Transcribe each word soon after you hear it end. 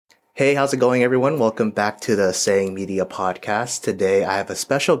Hey, how's it going, everyone? Welcome back to the Saying Media podcast. Today, I have a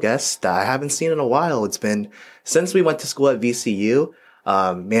special guest that I haven't seen in a while. It's been since we went to school at VCU.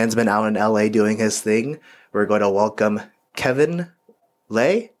 Man's been out in LA doing his thing. We're going to welcome Kevin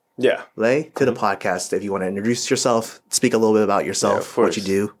Lay to the podcast. If you want to introduce yourself, speak a little bit about yourself, what you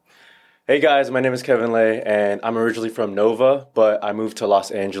do. Hey guys, my name is Kevin Lay, and I'm originally from Nova, but I moved to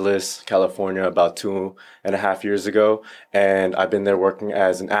Los Angeles, California about 2.5 years ago, and I've been there working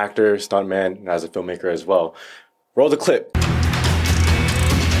as an actor, stuntman, and as a filmmaker as well. Roll the clip.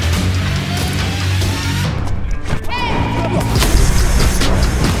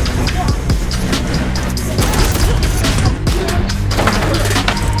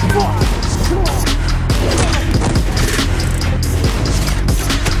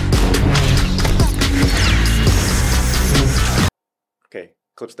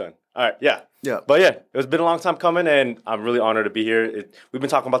 Clip's done. All right, yeah. But yeah, it's been a long time coming, and I'm really honored to be here. We've been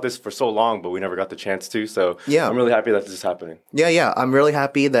talking about this for so long, but we never got the chance to, so I'm really happy that this is happening. Yeah. I'm really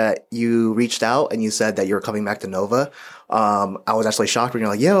happy that you reached out and you said that you were coming back to Nova. I was actually shocked when you're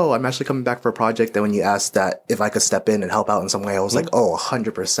like, yo, I'm actually coming back for a project. Then when you asked that if I could step in and help out in some way, I was like, oh,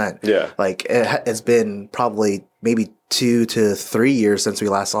 100%. Yeah. Like, it's been probably maybe 2 to 3 years since we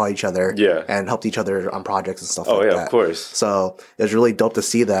last saw each other and helped each other on projects and stuff like that. Oh, yeah, of course. So it was really dope to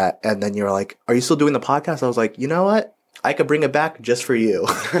see that. And then you were like, are you still doing the podcast? I was like, you know what? I could bring it back just for you.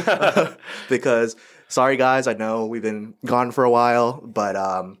 Because, sorry, guys, I know we've been gone for a while, but,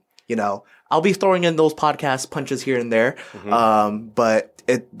 I'll be throwing in those podcast punches here and there. But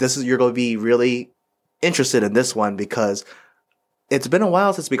you're going to be really interested in this one because it's been a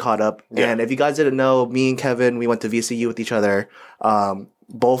while since we caught up. And if you guys didn't know, me and Kevin, we went to VCU with each other.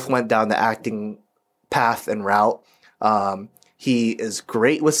 Both went down the acting path and route. He is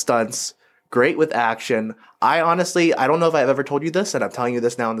great with stunts, great with action. I don't know if I've ever told you this, and I'm telling you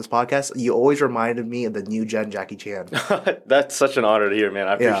this now on this podcast. You always reminded me of the new gen Jackie Chan. That's such an honor to hear, man.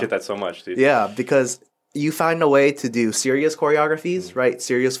 I appreciate that so much, dude. Yeah, because you find a way to do serious choreographies, right?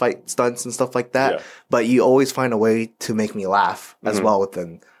 Serious fight stunts and stuff like that. Yeah. But you always find a way to make me laugh as well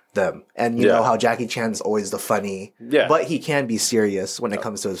within them. And you know how Jackie Chan's always the funny, but he can be serious when it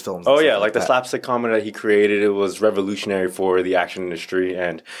comes to his films. Oh yeah, like the slapstick comedy that he created, it was revolutionary for the action industry,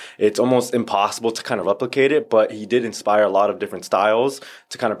 and it's almost impossible to kind of replicate it, but he did inspire a lot of different styles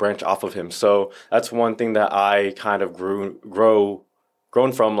to kind of branch off of him. So that's one thing that I kind of grown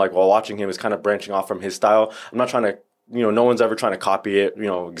from, like, while watching him, is kind of branching off from his style. I'm not trying to, no one's ever trying to copy it,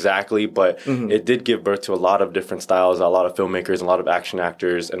 exactly, but it did give birth to a lot of different styles. A lot of filmmakers, a lot of action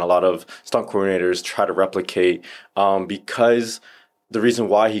actors, and a lot of stunt coordinators try to replicate, because the reason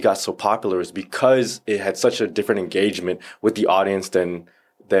why he got so popular is because it had such a different engagement with the audience than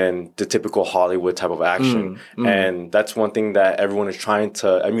the typical Hollywood type of action. And that's one thing that everyone is trying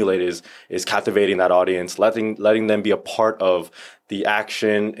to emulate is captivating that audience, letting them be a part of the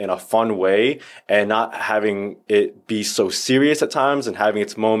action in a fun way, and not having it be so serious at times, and having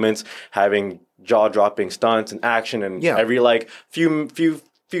its moments, having jaw-dropping stunts and action, and every few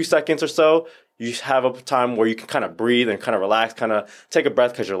seconds or so, you have a time where you can kind of breathe and kind of relax, kind of take a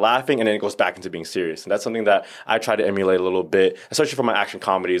breath because you're laughing, and then it goes back into being serious. And that's something that I try to emulate a little bit, especially for my action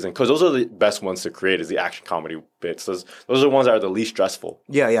comedies. And because those are the best ones to create, is the action comedy bits. Those are the ones that are the least stressful.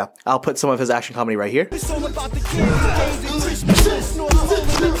 Yeah. I'll put some of his action comedy right here.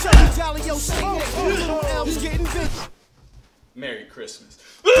 Merry Christmas.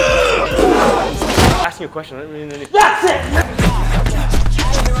 Asking a question, I didn't mean anything. That's it!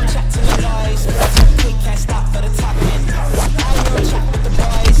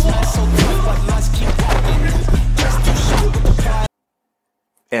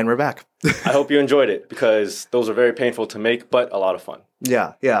 And we're back. I hope you enjoyed it, because those are very painful to make, but a lot of fun.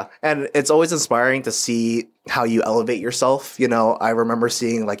 Yeah. And it's always inspiring to see how you elevate yourself. I remember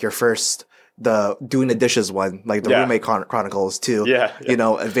seeing like your first, doing the dishes one, like the Roommate Chronicles too. Yeah.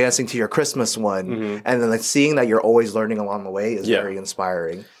 Advancing to your Christmas one. And then like seeing that you're always learning along the way is very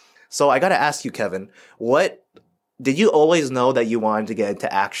inspiring. So I got to ask you, Kevin, did you always know that you wanted to get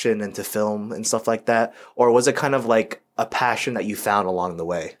into action, into film and stuff like that? Or was it kind of like a passion that you found along the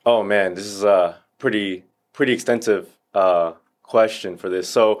way? Oh man, this is a pretty extensive question for this.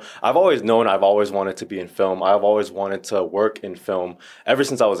 So I've always known I've always wanted to be in film. I've always wanted to work in film ever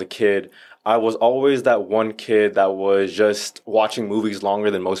since I was a kid. I was always that one kid that was just watching movies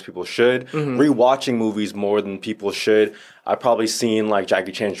longer than most people should, rewatching movies more than people should. I've probably seen like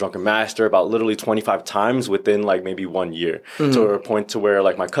Jackie Chan's Drunken Master about literally 25 times within like maybe 1 year. To a point to where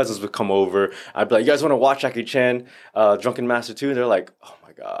like my cousins would come over. I'd be like, you guys want to watch Jackie Chan Drunken Master 2? And they're like, oh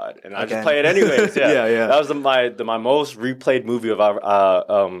my god, and I Again. just play it anyways. Yeah, Yeah. That was my most replayed movie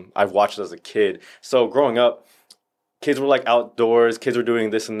I've watched as a kid. So growing up, kids were like outdoors, kids were doing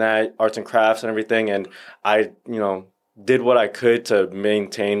this and that, arts and crafts and everything, and I did what I could to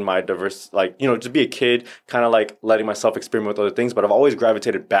maintain my diverse, to be a kid, kind of like letting myself experiment with other things. But I've always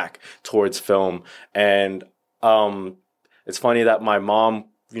gravitated back towards film, and it's funny that my mom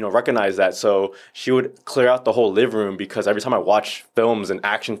recognized that. So she would clear out the whole living room because every time I watch films and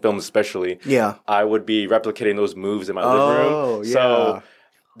action films especially, I would be replicating those moves in my living room. Yeah. So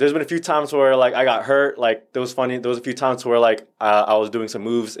there's been a few times where like I got hurt. Like there was a few times where like I was doing some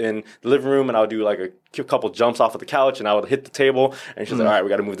moves in the living room and I would do like a couple jumps off of the couch and I would hit the table and she's like, all right, we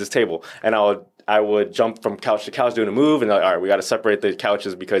got to move this table. And I would jump from couch to couch doing a move and like, all right, we got to separate the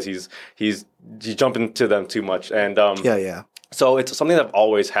couches because he's jumping to them too much. And so it's something that I've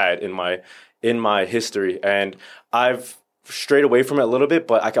always had in my history, and I've strayed away from it a little bit,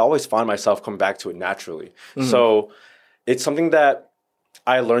 but I can always find myself coming back to it naturally. So it's something that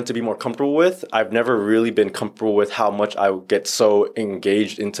I learned to be more comfortable with. I've never really been comfortable with how much I would get so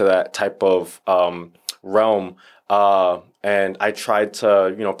engaged into that type of realm. And I tried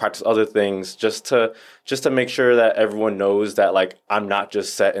to, practice other things just to make sure that everyone knows that like I'm not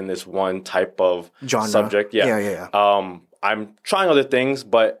just set in this one type of genre subject. Yeah. I'm trying other things,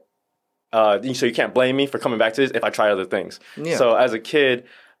 but so you can't blame me for coming back to this if I try other things. Yeah. So as a kid,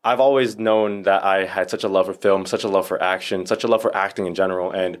 I've always known that I had such a love for film, such a love for action, such a love for acting in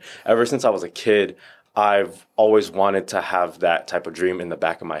general. And ever since I was a kid, I've always wanted to have that type of dream in the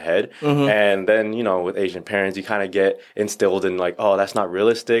back of my head. And then, with Asian parents, you kind of get instilled in like, oh, that's not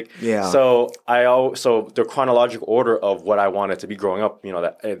realistic. Yeah. So the chronological order of what I wanted to be growing up,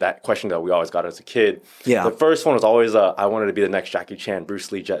 that question that we always got as a kid. Yeah. The first one was always, I wanted to be the next Jackie Chan,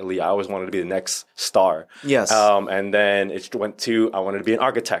 Bruce Lee, Jet Li. I always wanted to be the next star. Yes. And then it went to, I wanted to be an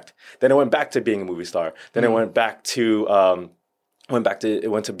architect. Then it went back to being a movie star. Then it went back to,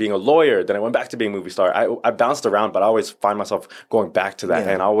 went to being a lawyer. Then I went back to being a movie star. I bounced around, but I always find myself going back to that.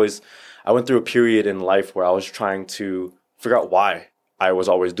 Yeah. And I went through a period in life where I was trying to figure out why I was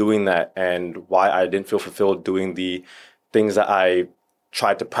always doing that and why I didn't feel fulfilled doing the things that I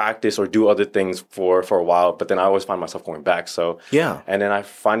tried to practice or do other things for a while. But then I always find myself going back. So Yeah. And then I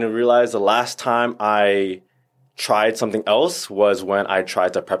finally realized the last time I tried something else was when I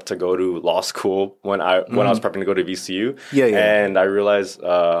tried to prep to go to law school when I was prepping to go to VCU. Yeah. And I realized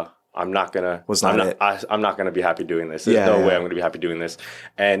I'm not gonna be happy doing this. There's no way I'm gonna be happy doing this.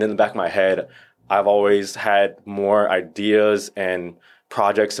 And in the back of my head, I've always had more ideas and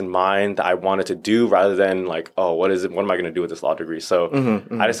projects in mind that I wanted to do rather than like, oh, what am I gonna do with this law degree? So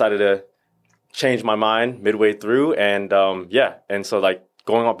I decided to change my mind midway through, and and so like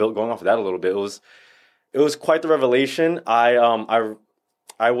going off of that a little bit, it was quite the revelation. I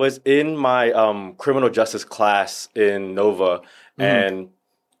was in my criminal justice class in Nova, and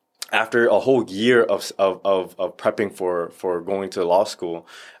after a whole year of prepping for going to law school,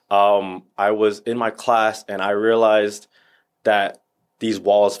 I was in my class and I realized that these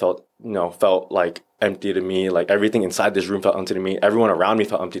walls felt like empty to me. Like everything inside this room felt empty to me. Everyone around me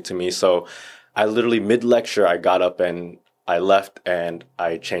felt empty to me. So I literally mid-lecture, I got up and I left and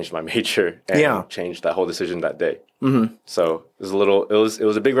I changed my major and changed that whole decision that day. So it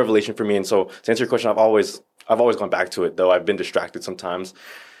was a big revelation for me. And so to answer your question, I've always gone back to it, though I've been distracted sometimes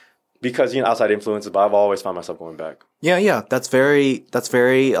because outside influences, but I've always found myself going back. Yeah. That's very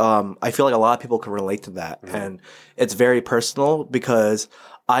I feel like a lot of people can relate to that. And it's very personal because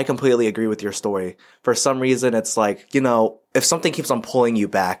I completely agree with your story. For some reason, it's like, if something keeps on pulling you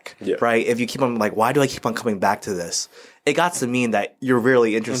back, right? If you keep on like, why do I keep on coming back to this? It got to mean that you're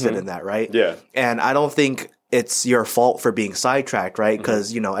really interested in that, right? Yeah. And I don't think it's your fault for being sidetracked, right?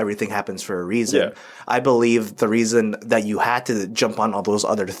 Because, everything happens for a reason. Yeah. I believe the reason that you had to jump on all those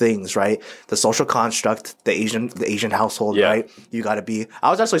other things, right? The social construct, the Asian household, right? You got to be. I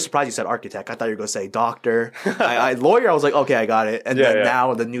was actually surprised you said architect. I thought you were going to say doctor. Lawyer, I was like, okay, I got it. And then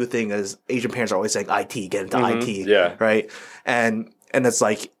now the new thing is Asian parents are always saying IT, get into IT, right? And it's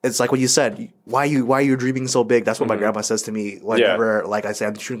like what you said. Why are you dreaming so big? That's what my grandma says to me whenever, like I say,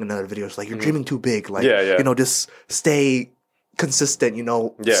 I'm shooting another video. It's like, you're dreaming too big. Like, just stay consistent.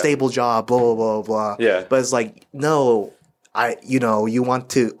 Stable job. Blah blah blah blah. Yeah. But it's like, no, you want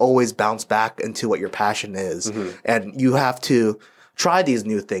to always bounce back into what your passion is, and you have to try these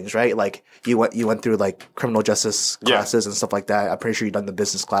new things, right? Like you went through like criminal justice classes and stuff like that. I'm pretty sure you've done the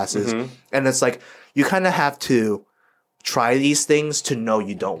business classes, and it's like you kind of have to try these things to know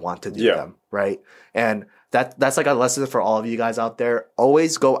you don't want to do them, right? And that's like a lesson for all of you guys out there.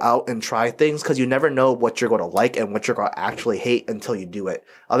 Always go out and try things because you never know what you're going to like and what you're going to actually hate until you do it.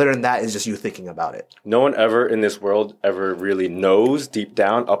 Other than that, it's just you thinking about it. No one ever in this world ever really knows deep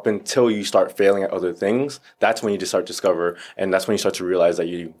down up until you start failing at other things. That's when you just start to discover, and that's when you start to realize that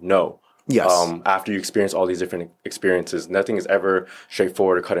you know. Yes. After you experience all these different experiences, nothing is ever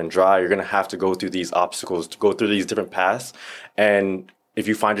straightforward or cut and dry. You're going to have to go through these obstacles, to go through these different paths. And if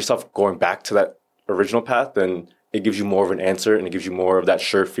you find yourself going back to that original path, then it gives you more of an answer and it gives you more of that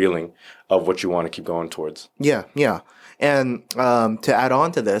sure feeling of what you want to keep going towards. Yeah. And to add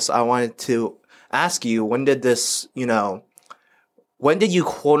on to this, I wanted to ask you, when did you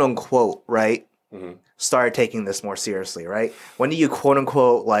quote unquote, right, start taking this more seriously, right? When did you quote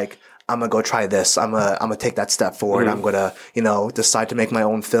unquote, like, I'm going to go try this. I'm gonna take that step forward. I'm going to, decide to make my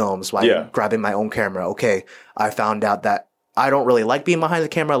own films while grabbing my own camera. Okay, I found out that I don't really like being behind the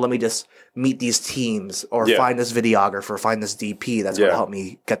camera. Let me just meet these teams or find this videographer, find this DP that's going to help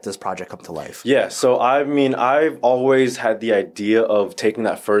me get this project come to life. Yeah, so I mean, I've always had the idea of taking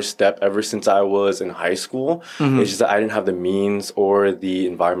that first step ever since I was in high school. It's just that I didn't have the means or the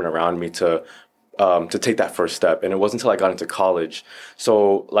environment around me to take that first step. And it wasn't until I got into college.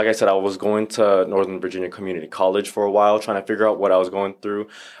 So like I said, I was going to Northern Virginia Community College for a while, trying to figure out what I was going through,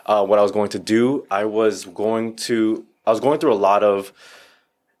 what I was going to do. I was going through a lot of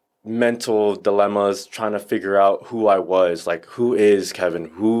mental dilemmas, trying to figure out who I was. Like, who is Kevin?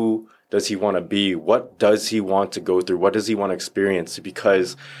 Who does he want to be? What does he want to go through? What does he want to experience?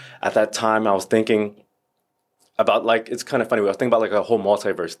 Because at that time I was thinking about, like, it's kind of funny. I was thinking about like a whole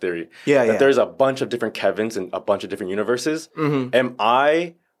multiverse theory. That there's a bunch of different Kevins in a bunch of different universes. Am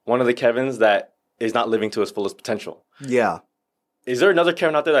I one of the Kevins that is not living to his fullest potential? Yeah. Is there another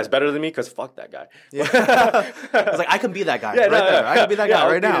Kevin out there that's better than me? Because fuck that guy. Yeah. I was like, I can be that guy there. I can be that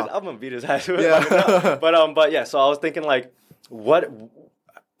guy right now. I'm going to beat his ass. But yeah, so I was thinking, like,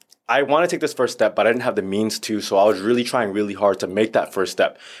 I want to take this first step, but I didn't have the means to, so I was really trying really hard to make that first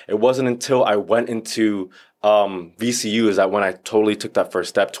step. It wasn't until I went into VCU is that when I totally took that first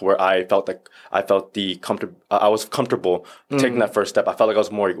step to where I felt like I was comfortable taking that first step. I felt like I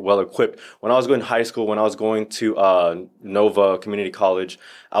was more well equipped. When I was going to high school, when I was going to Nova Community College,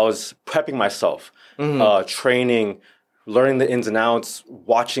 I was prepping myself, training, learning the ins and outs,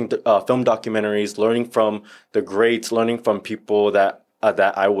 watching film documentaries, learning from the greats, learning from people that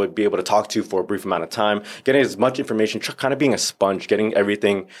I would be able to talk to for a brief amount of time, getting as much information, kind of being a sponge, getting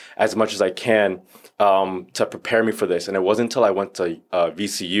everything as much as I can to prepare me for this. And it wasn't until I went to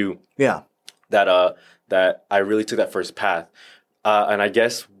VCU that I really took that first path. And I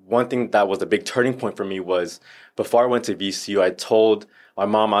guess one thing that was a big turning point for me was before I went to VCU, I told my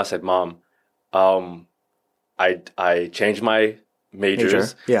mom, I said, Mom, I changed my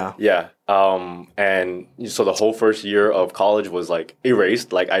majors. Yeah. And so the whole first year of college was like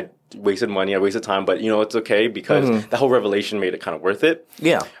erased. Like, I wasted money, I wasted time, but it's okay because that whole revelation made it kind of worth it.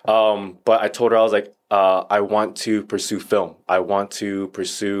 Yeah. But I told her, I was like, I want to pursue film. I want to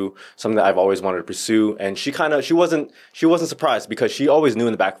pursue something that I've always wanted to pursue. And she wasn't surprised because she always knew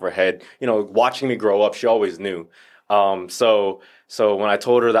in the back of her head, watching me grow up, she always knew. So when I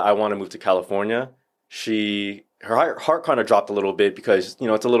told her that I want to move to California, her heart kind of dropped a little bit because,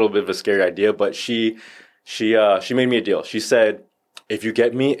 it's a little bit of a scary idea, but she made me a deal. She said, if you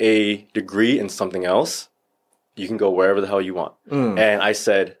get me a degree in something else, you can go wherever the hell you want. And I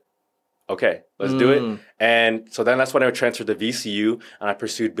said, okay, let's do it. And so then that's when I transferred to VCU and I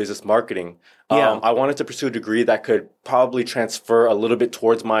pursued business marketing. I wanted to pursue a degree that could probably transfer a little bit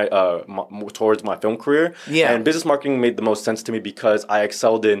towards my film career. And business marketing made the most sense to me because I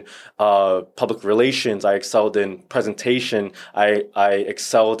excelled in public relations. I excelled in presentation. I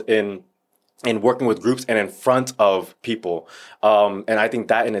excelled in working with groups and in front of people. And I think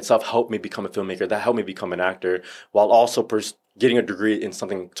that in itself helped me become a filmmaker. That helped me become an actor while also getting a degree in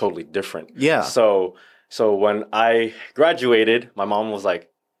something totally different. Yeah. So when I graduated, my mom was like,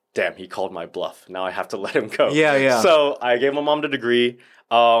 damn, he called my bluff. Now I have to let him go. Yeah. So I gave my mom the degree.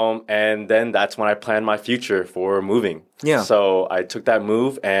 And then that's when I planned my future for moving. Yeah. So I took that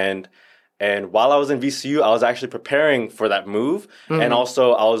move and while I was in VCU, I was actually preparing for that move. And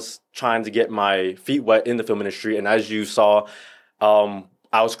also I was trying to get my feet wet in the film industry. And as you saw,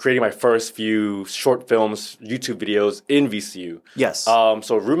 I was creating my first few short films, YouTube videos in VCU. Yes.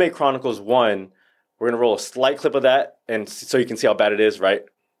 So Roommate Chronicles 1, we're going to roll a slight clip of that and so you can see how bad it is, right?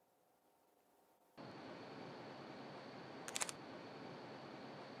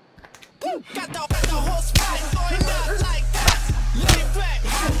 Got the whole spot going out like that. Lay back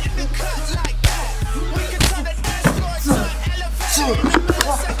in the cut like that. We can turn the dance floor to an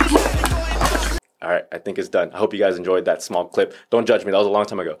elevator. all right, I think it's done. I hope you guys enjoyed that small clip. Don't judge me. That was a long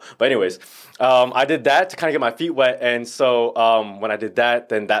time ago. But anyways, I did that to kind of get my feet wet. And so when I did that,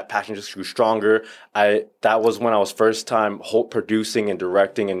 then that passion just grew stronger. That was when I was first time producing and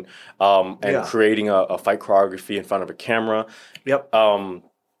directing and creating a fight choreography in front of a camera. Yep.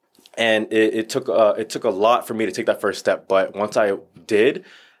 And it took a lot for me to take that first step. But once I did,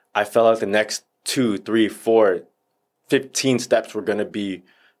 I felt like the next 2, 3, 4, 15 steps were going to be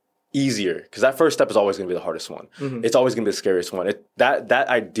easier, because that first step is always going to be the hardest one. Mm-hmm. It's always going to be the scariest one. That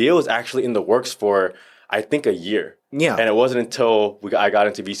idea was actually in the works for, I think, a year. Yeah. And it wasn't until I got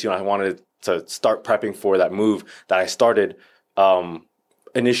into VCU and I wanted to start prepping for that move that I started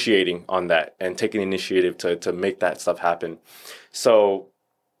initiating on that and taking initiative to make that stuff happen. So,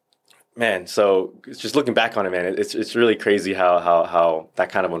 man, just looking back on it, man, it's really crazy how that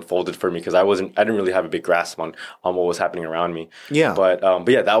kind of unfolded for me, because I didn't really have a big grasp on what was happening around me. Yeah. But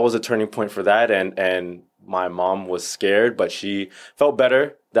yeah, that was a turning point for that, and my mom was scared, but she felt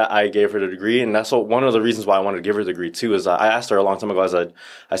better that I gave her the degree, and that's one of the reasons why I wanted to give her the degree too. Is I asked her a long time ago.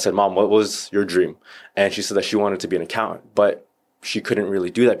 I said, Mom, what was your dream? And she said that she wanted to be an accountant, but she couldn't really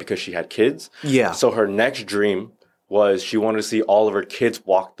do that because she had kids. Yeah. So her next dream was she wanted to see all of her kids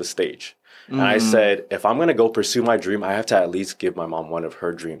walk the stage. And I said, if I'm going to go pursue my dream, I have to at least give my mom one of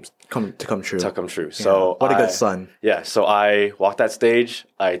her dreams to come true. Yeah. So what a good son. Yeah. So I walked that stage.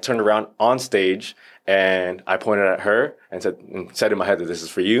 I turned around on stage and I pointed at her and said in my head that this is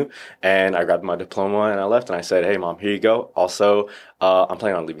for you. And I grabbed my diploma and I left and I said, hey, Mom, here you go. Also, I'm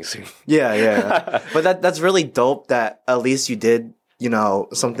planning on leaving soon. Yeah. But that's really dope that at least you did,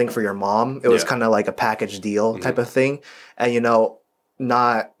 something for your mom. It was kind of like a package deal type of thing. And,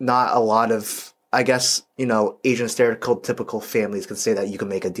 not a lot of, I guess, Asian stereotypical families can say that you can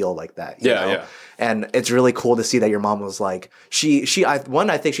make a deal like that. You know? Yeah. And it's really cool to see that your mom was like,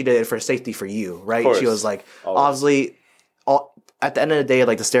 I think she did it for safety for you, right? She was like, obviously, at the end of the day,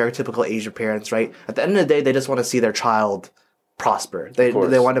 like the stereotypical Asian parents, right? At the end of the day, they just want to see their child prosper. They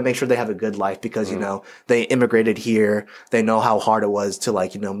want to make sure they have a good life because, they immigrated here. They know how hard it was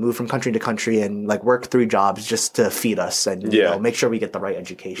to move from country to country and work 3 jobs just to feed us and, make sure we get the right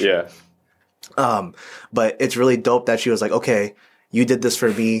education. Yeah. But it's really dope that she was like, okay, you did this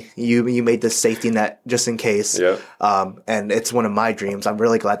for me. You made this safety net just in case. Yeah. And it's one of my dreams. I'm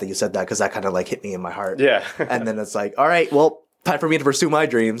really glad that you said that because that kind of hit me in my heart. Yeah. And then it's like, all right, well, time for me to pursue my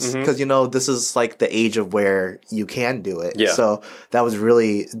dreams because, this is the age of where you can do it. Yeah. So that was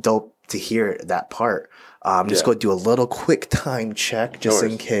really dope to hear that part. I'm just going to do a little quick time check just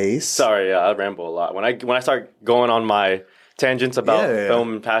in case. Sorry, I ramble a lot. When I start going on my tangents about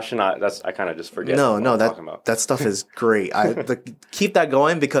film and passion, I kind of just forget. No, that stuff is great. Keep that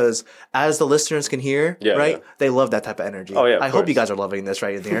going because as the listeners can hear, they love that type of energy. Oh, yeah, I hope you guys are loving this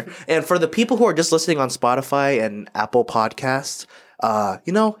right in here. And for the people who are just listening on Spotify and Apple Podcasts,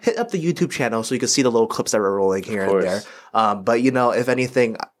 hit up the YouTube channel so you can see the little clips that we're rolling here and there. But if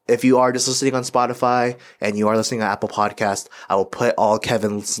anything, if you are just listening on Spotify and you are listening on Apple Podcast, I will put all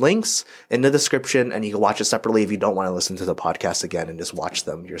Kevin's links in the description and you can watch it separately if you don't want to listen to the podcast again and just watch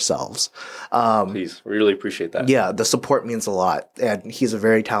them yourselves. Please, we really appreciate that. Yeah, the support means a lot. And he's a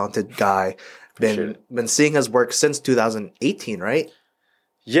very talented guy. Been seeing his work since 2018, right?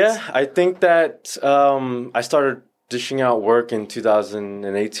 Yeah, I think that I started dishing out work in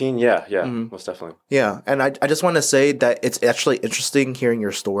 2018. Yeah, most definitely. Yeah, and I just want to say that it's actually interesting hearing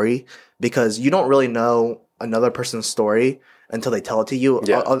your story because you don't really know another person's story until they tell it to you.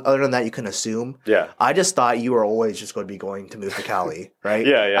 Yeah. Other than that, you can assume. Yeah. I just thought you were always just going to move to Cali, right?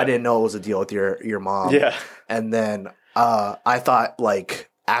 Yeah. I didn't know it was a deal with your mom. Yeah. And then I thought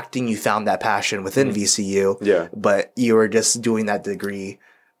acting, you found that passion within VCU. Yeah. But you were just doing that degree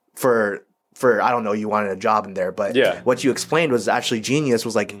for I don't know, you wanted a job in there, but what you explained was actually genius,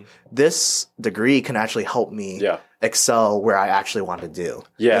 was this degree can actually help me excel where I actually want to do.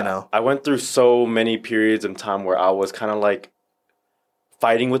 Yeah. I went through so many periods of time where I was kind of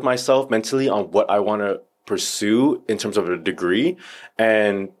fighting with myself mentally on what I want to pursue in terms of a degree.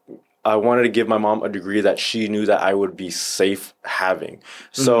 And I wanted to give my mom a degree that she knew that I would be safe having.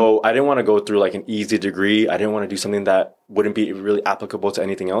 So I didn't want to go through an easy degree. I didn't want to do something that wouldn't be really applicable to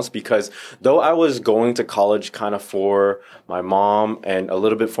anything else, because though I was going to college kind of for my mom and a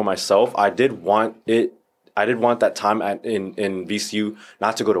little bit for myself, I did want that time in VCU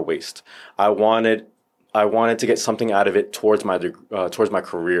not to go to waste. I wanted to get something out of it towards my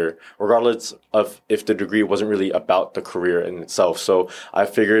career, regardless of if the degree wasn't really about the career in itself. So I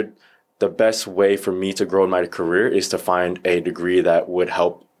figured the best way for me to grow in my career is to find a degree that would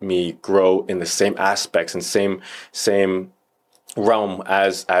help me grow in the same aspects and same realm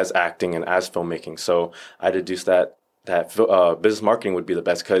as acting and as filmmaking. So I deduced that business marketing would be the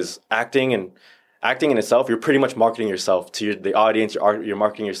best, because acting in itself, you're pretty much marketing yourself to the audience. You're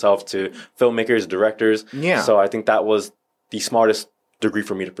marketing yourself to filmmakers, directors. Yeah. So I think that was the smartest degree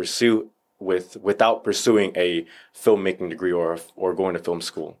for me to pursue without pursuing a filmmaking degree or going to film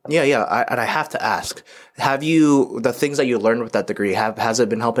school. Yeah. And I have to ask, the things that you learned with that degree, has it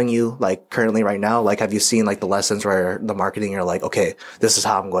been helping you like currently right now? Like, have you seen like the lessons where the marketing, you're like, okay, this is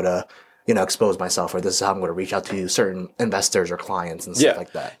how I'm going to, expose myself, or this is how I'm going to reach out to certain investors or clients and stuff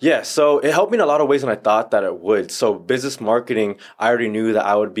like that? Yeah. So it helped me in a lot of ways than I thought that it would. So business marketing, I already knew that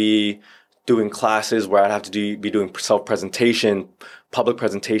I would be doing classes where I'd have to be doing self-presentation, public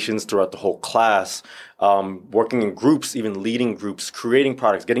presentations throughout the whole class, working in groups, even leading groups, creating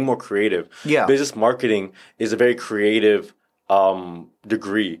products, getting more creative. Yeah. Business marketing is a very creative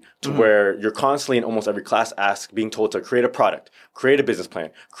degree to where you're constantly in almost every class being told to create a product, create a business plan,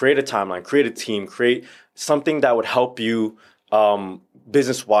 create a timeline, create a team, create something that would help you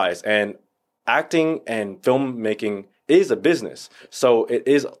business-wise. And acting and filmmaking is a business. So it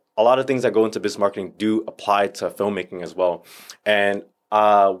is a lot of things that go into business marketing do apply to filmmaking as well. And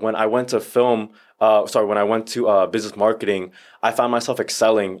when I went to business marketing, I found myself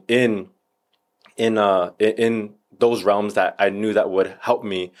excelling in those realms that I knew that would help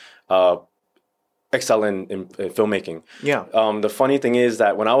me excel in filmmaking. Yeah. The funny thing is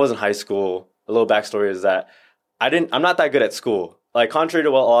that when I was in high school, a little backstory is that I'm not that good at school. Like, contrary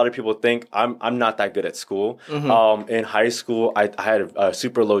to what a lot of people think, I'm not that good at school. In high school, I had a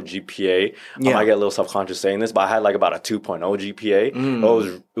super low GPA. I get a little self-conscious saying this, but I had like about a 2.0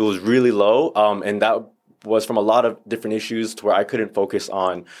 GPA. It was really low, and that was from a lot of different issues to where I couldn't focus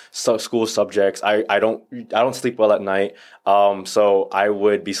on school subjects. I don't sleep well at night, so I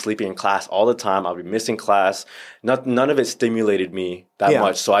would be sleeping in class all the time. I'd be missing class. None of it stimulated me that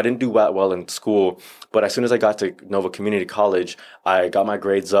much, so I didn't do that well in school. But as soon as I got to Nova Community College, I got my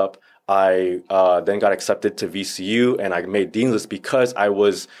grades up. I then got accepted to VCU, and I made Dean's List because I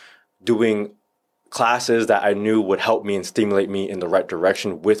was doing classes that I knew would help me and stimulate me in the right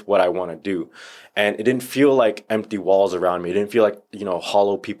direction with what I want to do. And it didn't feel like empty walls around me. It didn't feel like,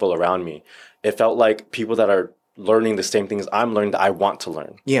 hollow people around me. It felt like people that are learning the same things I'm learning that I want to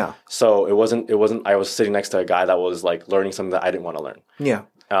learn. Yeah. So it wasn't I was sitting next to a guy that was like learning something that I didn't want to learn. Yeah.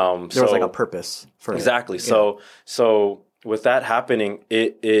 There was like a purpose for exactly. it. Exactly. So with that happening,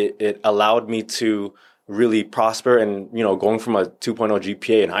 it allowed me to really prosper. And, going from a 2.0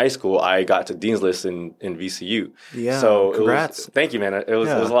 GPA in high school, I got to Dean's List in VCU. Yeah. So congrats. Thank you, man. It was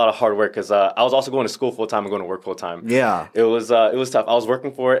a lot of hard work because I was also going to school full time and going to work full time. Yeah. It was tough. I was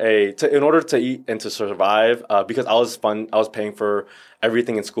working for in order to eat and to survive, because I was paying for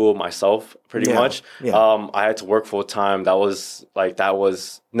everything in school myself pretty much. Yeah. I had to work full time. That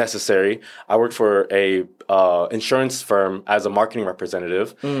was necessary. I worked for a insurance firm as a marketing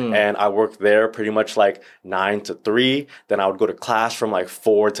representative, and I worked there pretty much like 9 to 3. Then I would go to class from like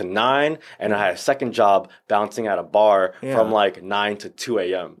 4 to 9, and I had a second job bouncing at a bar from like 9 to 2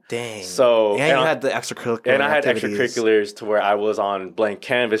 a.m. Dang. So and you had the extracurricular and I had activities. extracurriculars to where I was on Blank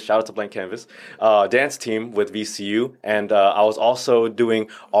Canvas. Shout out to Blank Canvas, dance team with VCU, and I was also doing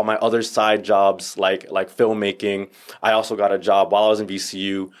all my other side jobs like filmmaking. I also got a job while I was in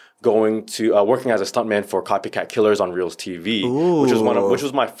VCU going to working as a stuntman for Copycat Killers on Reels TV, which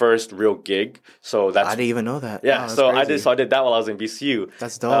was my first real gig. So that's I didn't even know that. Yeah, wow, so crazy. I did that while I was in VCU.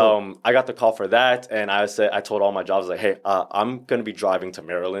 That's dope. I got the call for that, and I told all my jobs like, hey, I'm gonna be driving to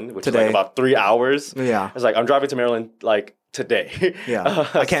Maryland, which is like about 3 hours. Yeah, I was like, I'm driving to Maryland like today. Yeah,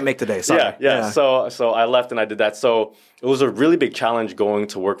 I can't make today. Sorry. Yeah. So I left and I did that. So it was a really big challenge going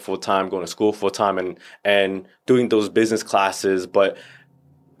to work full time, going to school full time, and doing those business classes, but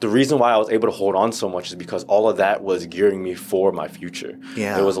the reason why I was able to hold on so much is because all of that was gearing me for my future.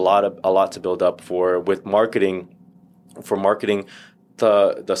 Yeah. There was a lot to build up for with marketing. For marketing,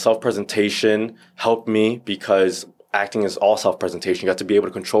 the self-presentation helped me because acting is all self-presentation. You have to be able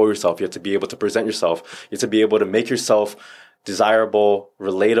to control yourself. You have to be able to present yourself. You have to be able to make yourself desirable,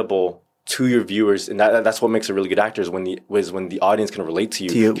 relatable to your viewers, and that's what makes a really good actor is when the audience can relate to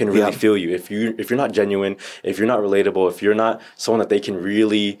you can really feel you. If you're not genuine, if you're not relatable, if you're not someone that they can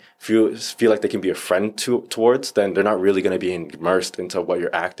really feel like they can be a friend towards, then they're not really going to be immersed into what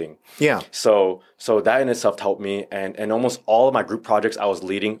you're acting. Yeah. So that in itself helped me, and almost all of my group projects I was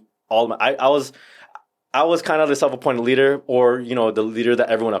leading. I was kind of the self-appointed leader, or the leader that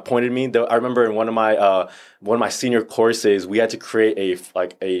everyone appointed me. I remember in one of my senior courses, we had to create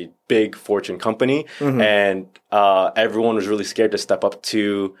a big Fortune company, and everyone was really scared to step up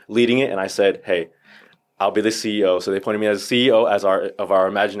to leading it. And I said, "Hey, I'll be the CEO. So they appointed me as CEO of our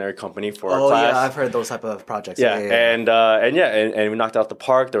imaginary company for our Oh class. yeah, I've heard those type of projects. Yeah, and we knocked out the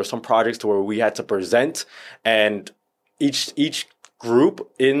park. There were some projects to where we had to present, and each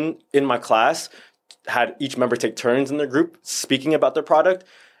group in my class had each member take turns in their group speaking about their product.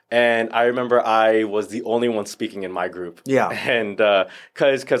 And I remember I was the only one speaking in my group. Yeah. And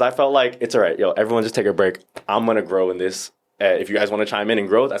because I felt like it's all right, everyone just take a break. I'm gonna grow in this. If you guys want to chime in and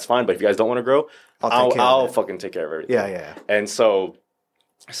grow, that's fine. But if you guys don't want to grow, I'll fucking take care of everything. Yeah. And so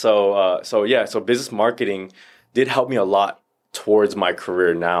business marketing did help me a lot towards my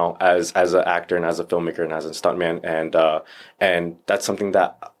career now as an actor and as a filmmaker and as a stuntman, and that's something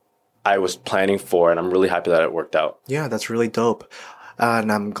that I was planning for, and I'm really happy that it worked out. Yeah, that's really dope.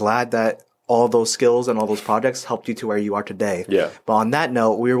 And I'm glad that all those skills and all those projects helped you to where you are today. Yeah. But on that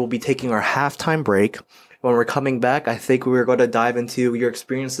note, we will be taking our halftime break. When we're coming back, I think we're going to dive into your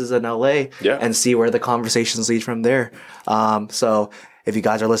experiences in LA and see where the conversations lead from there. So if you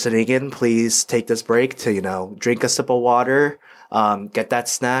guys are listening in, please take this break to, drink a sip of water, get that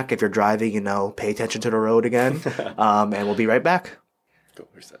snack. If you're driving, pay attention to the road again. And we'll be right back.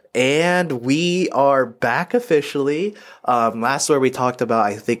 And we are back officially. Last where we talked about,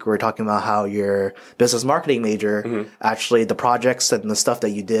 I think we were talking about how your business marketing major, actually the projects and the stuff that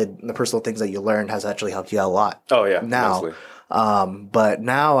you did, and the personal things that you learned has actually helped you out a lot. Oh yeah, now. mostly. But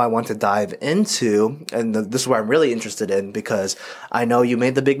now I want to dive into, and this is where I'm really interested in, because I know you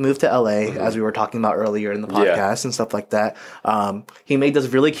made the big move to LA, as we were talking about earlier in the podcast and stuff like that. He made this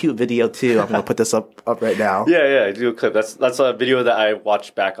really cute video too. I'm going to put this up right now. Yeah, I do a clip. That's a video that I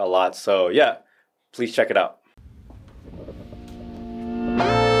watched back a lot. So yeah, please check it out.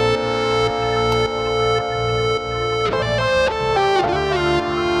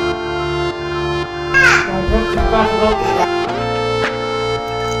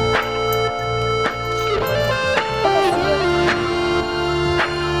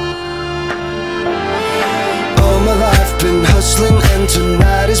 Been hustling and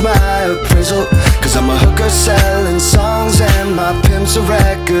tonight is my appraisal, cause I'm a hooker selling songs and my pimp's a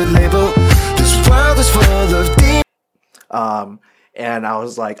record label. This world is full of and I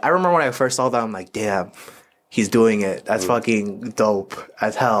was like, I remember when I first saw that, I'm like, damn, he's doing it. That's fucking dope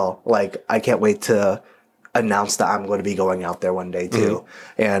as hell. Like, I can't wait to announce that I'm going to be going out there one day too.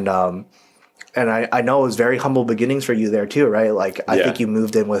 And I know it was very humble beginnings for you there too, right? Like, I think you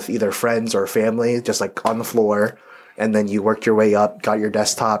moved in with either friends or family, just like on the floor. And then you worked your way up, got your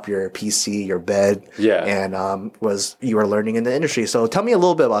desktop, your PC, your bed. Yeah. And you were learning in the industry. So tell me a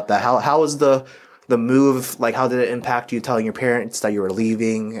little bit about that. How was the move? Like, how did it impact you telling your parents that you were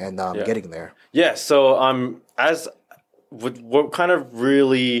leaving and getting there? Yeah. So what kind of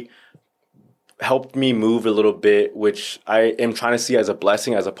really helped me move a little bit, which I am trying to see as a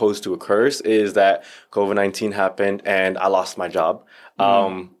blessing as opposed to a curse, is that COVID-19 happened and I lost my job.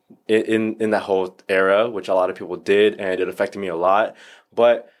 In that whole era, which a lot of people did, and it affected me a lot.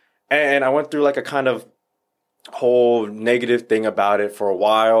 And I went through like a kind of whole negative thing about it for a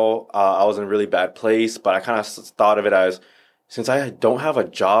while. I was in a really bad place, but I kind of thought of it as, since I don't have a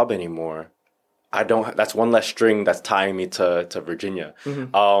job anymore, that's one less string that's tying me to Virginia.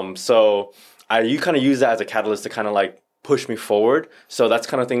 So you kind of use that as a catalyst to kind of like push me forward. So that's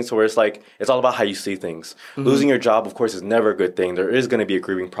kind of things where it's like, it's all about how you see things. Losing your job, of course, is never a good thing. There is going to be a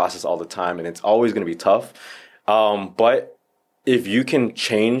grieving process all the time, and it's always going to be tough. But if you can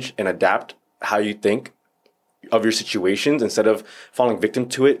change and adapt how you think of your situations instead of falling victim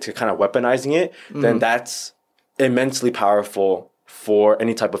to it, to kind of weaponizing it, then that's immensely powerful for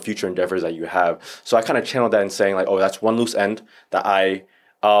any type of future endeavors that you have. So I kind of channeled that in saying like, oh, that's one loose end that I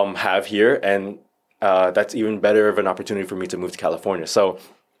have here, and that's even better of an opportunity for me to move to California. So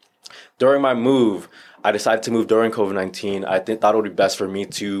during my move, I decided to move during COVID-19. I thought it would be best for me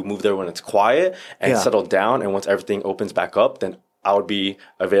to move there when it's quiet and settle down. And once everything opens back up, then I would be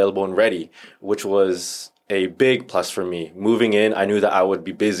available and ready, which was a big plus for me. Moving in, I knew that I would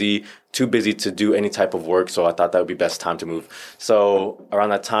be too busy to do any type of work. So I thought that would be best time to move. So around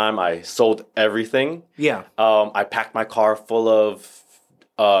that time, I sold everything. Yeah. I packed my car full of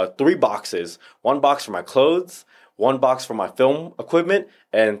 3 boxes. 1 box for my clothes, 1 box for my film equipment,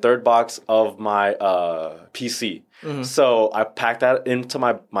 and 3rd box of my PC. So I packed that into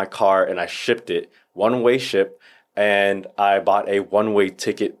my car and I shipped it, one-way ship, and I bought a one-way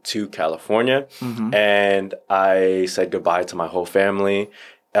ticket to California. And I said goodbye to my whole family.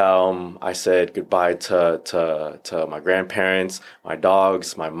 I said goodbye to my grandparents, my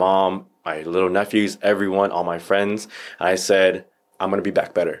dogs, my mom, my little nephews, everyone, all my friends. And I said, I'm going to be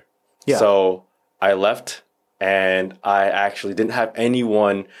back better. Yeah. So I left and I actually didn't have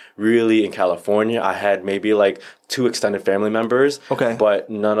anyone really in California. I had maybe like 2 extended family members, Okay. but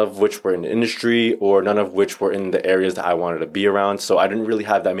none of which were in the industry or none of which were in the areas that I wanted to be around. So I didn't really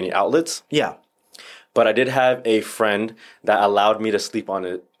have that many outlets. Yeah. But I did have a friend that allowed me to sleep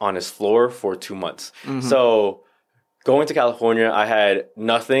on his floor for 2 months. So going to California, I had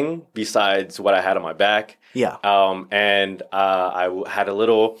nothing besides what I had on my back. Yeah. And had a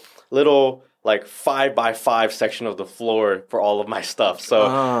little like 5x5 section of the floor for all of my stuff. So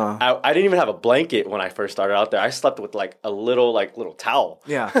I didn't even have a blanket when I first started out there. I slept with like a little towel.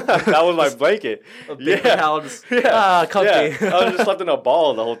 Yeah. That was my blanket. Big towel, just, comfy. Yeah. I was just slept in a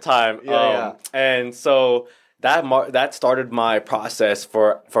ball the whole time. Yeah. And so that started my process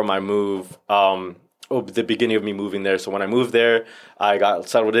for my move. The beginning of me moving there. So when I moved there, I got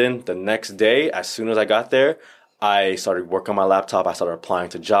settled in. The next day, as soon as I got there, I started working on my laptop. I started applying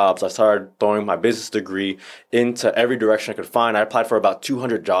to jobs. I started throwing my business degree into every direction I could find. I applied for about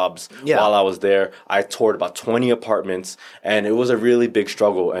 200 jobs while I was there. I toured about 20 apartments, and it was a really big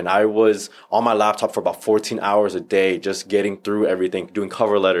struggle. And I was on my laptop for about 14 hours a day, just getting through everything, doing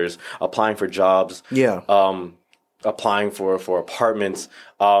cover letters, applying for jobs. Yeah. Applying for apartments,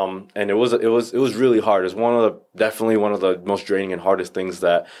 and it was really hard. It was definitely one of the most draining and hardest things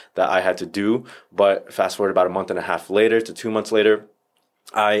that I had to do. But fast forward about a month and a half later to 2 months later,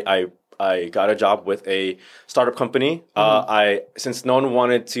 I got a job with a startup company. Since no one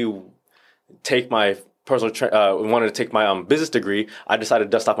wanted to take my business degree, I decided to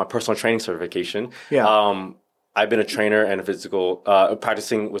dust off my personal training certification. Yeah. I've been a trainer and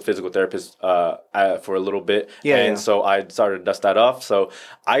practicing with physical therapists for a little bit. So I started to dust that off. So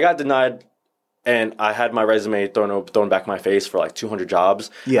I got denied, and I had my resume thrown back in my face for like 200 jobs.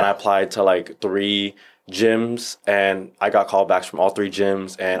 Yeah. And I applied to like 3 gyms, and I got callbacks from all 3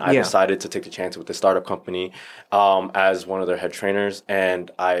 gyms, and I decided to take the chance with the startup company as one of their head trainers.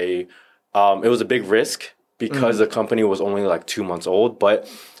 And it was a big risk because the company was only like 2 months old, but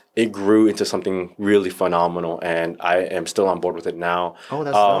it grew into something really phenomenal, and I am still on board with it now. Oh,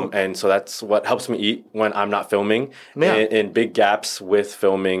 that's dope. And so that's what helps me eat when I'm not filming. Yeah. In big gaps with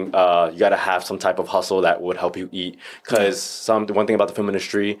filming, you got to have some type of hustle that would help you eat, because one thing about the film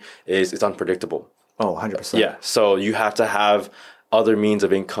industry is it's unpredictable. Oh, 100%. Yeah, so you have to have other means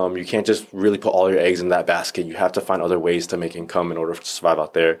of income. You can't just really put all your eggs in that basket. You have to find other ways to make income in order to survive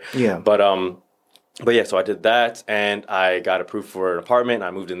out there. Yeah. But yeah, so I did that, and I got approved for an apartment, and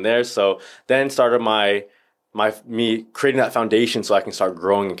I moved in there. So then started me creating that foundation so I can start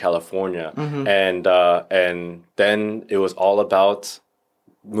growing in California. And then it was all about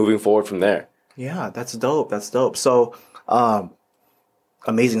moving forward from there. Yeah, that's dope. That's dope. So,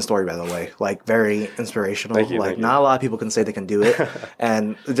 amazing story, by the way. Like, very inspirational. Thank you, like, thank you. not a lot of people can say they can do it.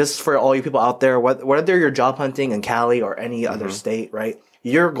 And just for all you people out there, whether you're job hunting in Cali or any other state, right?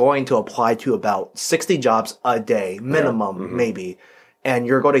 You're going to apply to about 60 jobs a day, minimum, maybe. And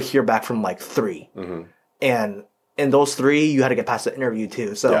you're going to hear back from like 3. And in those 3, you had to get past the interview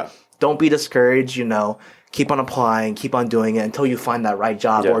too. So don't be discouraged, keep on applying, keep on doing it until you find that right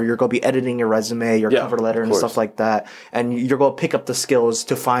job, or you're going to be editing your resume, your cover letter and stuff like that. And you're going to pick up the skills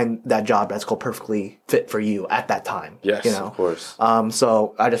to find that job that's going to perfectly fit for you at that time. Yes, of course.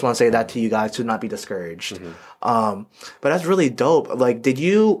 So I just want to say that to you guys, to not be discouraged. But that's really dope. Like,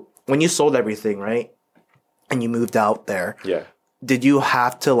 when you sold everything, right? And you moved out there. Yeah. Did you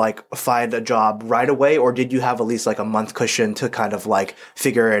have to like find a job right away, or did you have at least like a month cushion to kind of like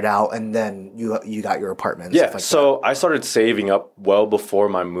figure it out, and then you got your apartment? And stuff like so I started saving up well before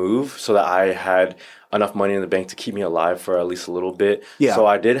my move so that I had enough money in the bank to keep me alive for at least a little bit. Yeah. So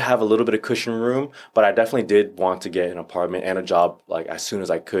I did have a little bit of cushion room, but I definitely did want to get an apartment and a job like as soon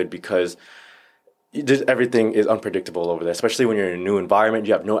as I could, because everything is unpredictable over there, especially when you're in a new environment.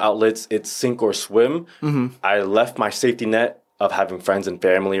 You have no outlets. It's sink or swim. I left my safety net of having friends and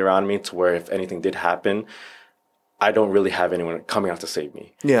family around me to where if anything did happen, I don't really have anyone coming out to save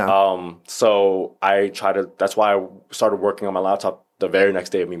me. Yeah. So that's why I started working on my laptop the very next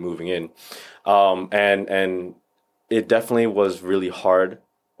day of me moving in. And it definitely was really hard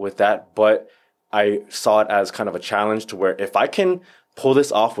with that, but I saw it as kind of a challenge to where if I can pull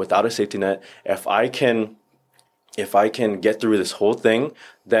this off without a safety net, if I can get through this whole thing,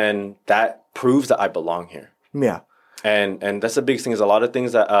 then that proves that I belong here. Yeah. And that's the biggest thing, is a lot of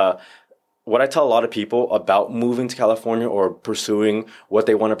things that what I tell a lot of people about moving to California or pursuing what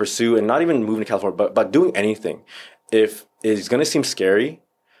they want to pursue, and not even moving to California, but doing anything. If it's going to seem scary,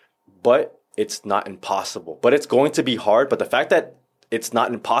 but it's not impossible. But it's going to be hard. But the fact that it's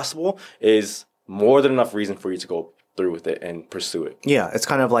not impossible is more than enough reason for you to go through with it and pursue it. Yeah, it's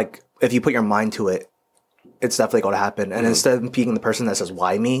kind of like if you put your mind to it, it's definitely going to happen. And instead of being the person that says,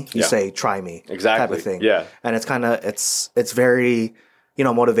 why me, you say, try me. Exactly. Type of thing. Yeah. And it's kind of, it's very,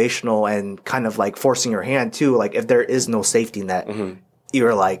 motivational and kind of like forcing your hand too. Like if there is no safety net,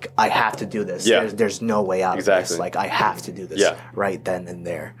 you're like, I have to do this. Yeah. There's no way out of this. Like I have to do this right then and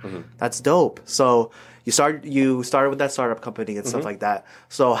there. That's dope. So you started with that startup company and stuff like that.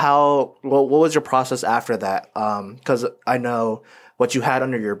 So what was your process after that? Because I know what you had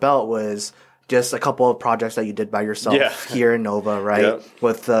under your belt was just a couple of projects that you did by yourself here in Nova, right?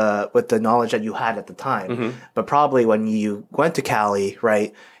 With the knowledge that you had at the time. But probably when you went to Cali,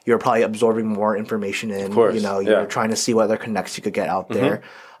 right, you were probably absorbing more information in. Of course, you were trying to see what other connects you could get out there.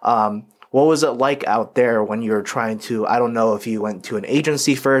 What was it like out there when you were trying to, I don't know if you went to an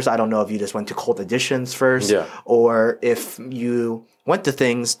agency first, I don't know if you just went to Cold Editions first, or if you went to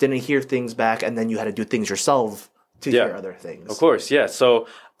things, didn't hear things back, and then you had to do things yourself to hear other things. Of course, yeah. So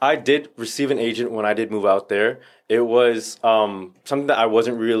I did receive an agent when I did move out there. It was something that I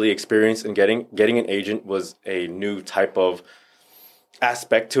wasn't really experienced in getting. Getting an agent was a new type of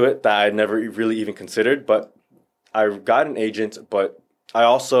aspect to it that I never really even considered. But I got an agent, but I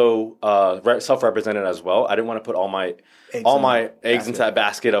also self-represented as well. I didn't want to put all my eggs into that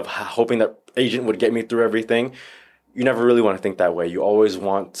basket of hoping that agent would get me through everything. You never really want to think that way. You always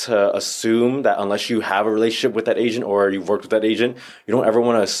want to assume that unless you have a relationship with that agent or you've worked with that agent, you don't ever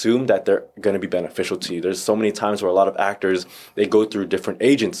want to assume that they're going to be beneficial to you. There's so many times where a lot of actors, they go through different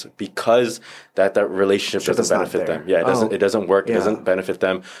agents because that relationship doesn't benefit them. Yeah, it doesn't work. It doesn't benefit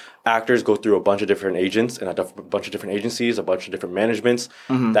them. Actors go through a bunch of different agents and a bunch of different agencies, a bunch of different managements.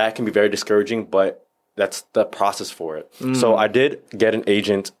 That can be very discouraging, but that's the process for it. So I did get an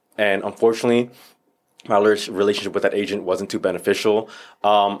agent, and unfortunately, my relationship with that agent wasn't too beneficial.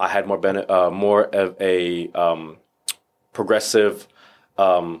 I had more of a progressive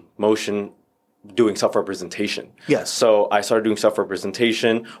motion doing self-representation. Yes. So I started doing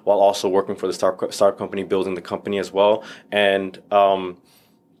self-representation while also working for the startup company, building the company as well. And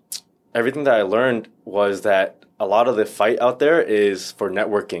everything that I learned was that a lot of the fight out there is for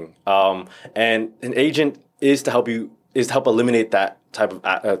networking. And an agent is to help eliminate that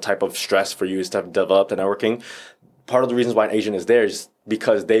type of stress for you, is to develop the networking. Part of the reasons why an agent is there is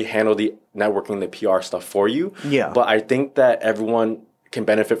because they handle the networking, the PR stuff for you. Yeah. But I think that everyone can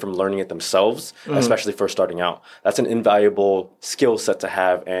benefit from learning it themselves, especially first starting out. That's an invaluable skill set to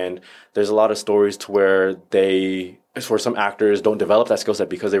have. And there's a lot of stories to where some actors don't develop that skill set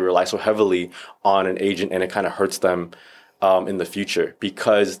because they rely so heavily on an agent, and it kind of hurts them in the future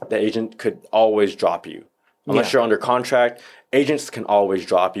because the agent could always drop you. Unless you're under contract, agents can always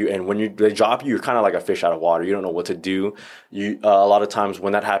drop you. And when they drop you, you're kind of like a fish out of water. You don't know what to do. A lot of times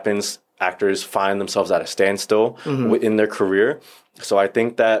when that happens, actors find themselves at a standstill in their career. So I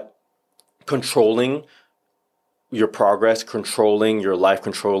think that controlling your progress, controlling your life,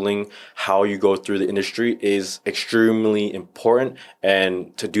 controlling how you go through the industry is extremely important.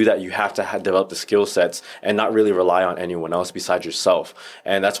 And to do that, you have to develop the skill sets and not really rely on anyone else besides yourself.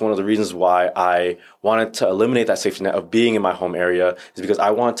 And that's one of the reasons why I wanted to eliminate that safety net of being in my home area, is because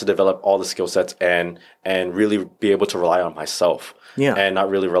I want to develop all the skill sets and really be able to rely on myself and not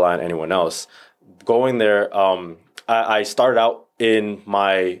really rely on anyone else. Going there, I started out in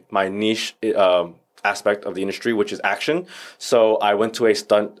my niche aspect of the industry, which is action. So I went to a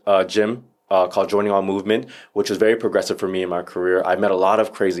stunt gym called Joining All Movement, which was very progressive for me in my career. I met a lot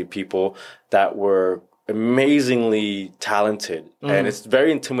of crazy people that were amazingly talented, and it's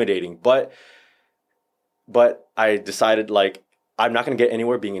very intimidating. But I decided, like, I'm not going to get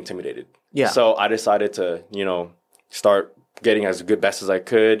anywhere being intimidated. Yeah. So I decided to, start getting as best as I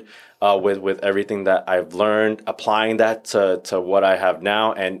could with everything that I've learned, applying that to what I have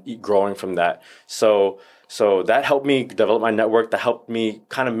now, and growing from that. So that helped me develop my network. That helped me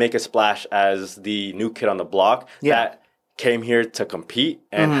kind of make a splash as the new kid on the block that came here to compete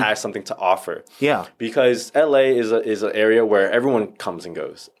and has something to offer. Yeah. Because LA is an area where everyone comes and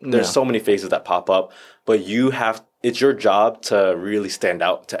goes. There's so many faces that pop up, but it's your job to really stand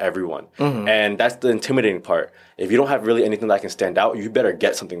out to everyone. And that's the intimidating part. If you don't have really anything that can stand out, you better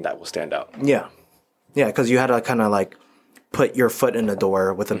get something that will stand out. Yeah. Yeah, because you had to kind of like put your foot in the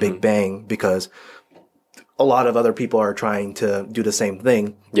door with a big bang, because a lot of other people are trying to do the same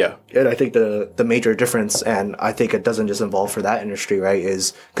thing. Yeah. And I think the major difference, and I think it doesn't just involve for that industry, right,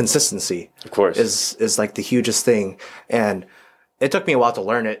 is consistency. Of course. Is like the hugest thing. And it took me a while to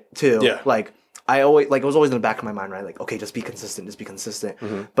learn it too. Yeah. Like, it was always in the back of my mind, right? Like, okay, just be consistent.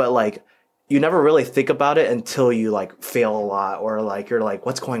 But like, you never really think about it until you like fail a lot, or like you're like,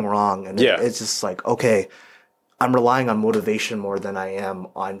 what's going wrong? And it's just like, okay, I'm relying on motivation more than I am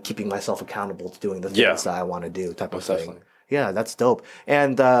on keeping myself accountable to doing the things that I want to do, type of thing. Definitely. Yeah, that's dope.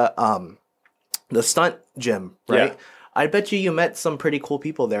 And the stunt gym, right? Yeah. I bet you met some pretty cool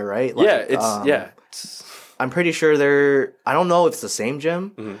people there, right? It's I'm pretty sure I don't know if it's the same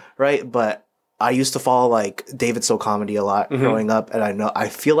gym, right? But I used to follow like David So Comedy a lot growing up, and I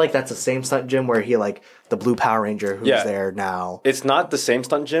feel like that's the same stunt gym where he like the Blue Power Ranger who's there now. It's not the same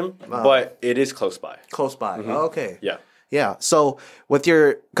stunt gym, but it is close by. Close by. Oh, okay. Yeah. Yeah. So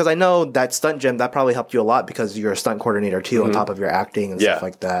because I know that stunt gym, that probably helped you a lot because you're a stunt coordinator too, on top of your acting and stuff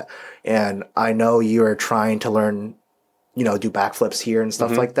like that. And I know you are trying to learn, do backflips here and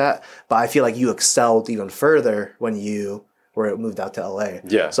stuff like that. But I feel like you excelled even further when you were moved out to LA.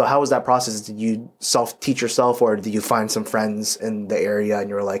 Yeah. So how was that process? Did you self-teach yourself, or did you find some friends in the area and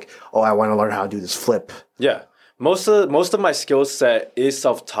you were like, oh, I want to learn how to do this flip? Yeah. Most of my skill set is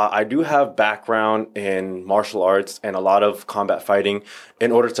self-taught. I do have background in martial arts and a lot of combat fighting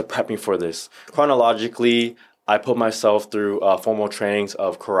in order to prep me for this. Chronologically, I put myself through formal trainings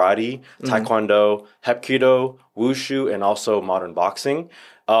of karate, taekwondo, hapkido, wushu, and also modern boxing,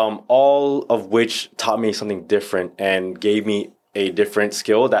 all of which taught me something different and gave me a different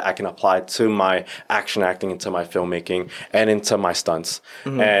skill that I can apply to my action acting, into my filmmaking, and into my stunts.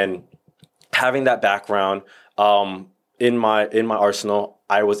 And having that background in my arsenal,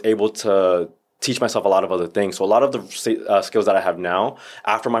 I was able to teach myself a lot of other things. So a lot of the skills that I have now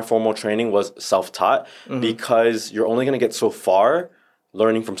after my formal training was self-taught, because you're only going to get so far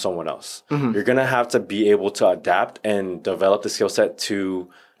learning from someone else. You're going to have to be able to adapt and develop the skill set to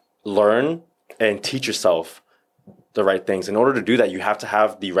learn and teach yourself the right things. In order to do that, you have to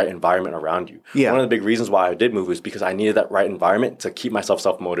have the right environment around you. Yeah. One of the big reasons why I did move is because I needed that right environment to keep myself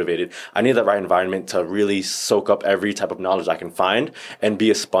self-motivated. I needed that right environment to really soak up every type of knowledge I can find and be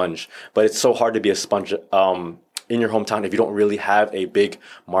a sponge. But it's so hard to be a sponge in your hometown if you don't really have a big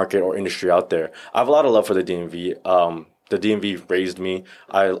market or industry out there. I have a lot of love for the DMV. The DMV raised me.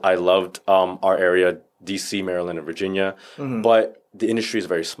 I loved our area, DC, Maryland, and Virginia. But the industry is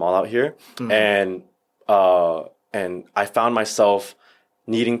very small out here. And I found myself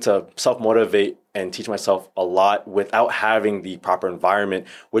needing to self-motivate and teach myself a lot without having the proper environment,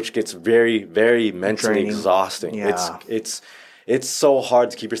 which gets very, very mentally Draining. exhausting. Yeah. It's so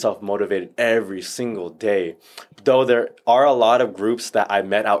hard to keep yourself motivated every single day. Though there are a lot of groups that I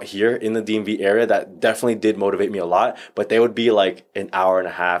met out here in the DMV area that definitely did motivate me a lot, but they would be like an hour and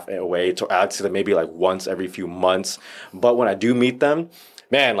a half away. I'd see them maybe like once every few months. But when I do meet them,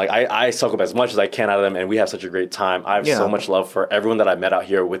 man, like I soak up as much as I can out of them, and we have such a great time. I have so much love for everyone that I met out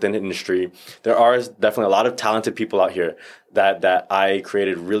here within the industry. There are definitely a lot of talented people out here that I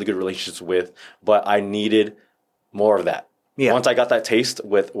created really good relationships with, but I needed more of that. Yeah. Once I got that taste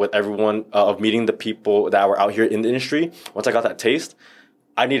with everyone of meeting the people that were out here in the industry, once I got that taste,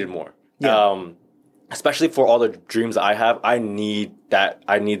 I needed more. Yeah. Especially for all the dreams that I have, I need that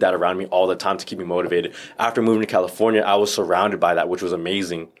around me all the time to keep me motivated. After moving to California, I was surrounded by that, which was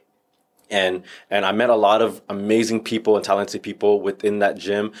amazing. And I met a lot of amazing people and talented people within that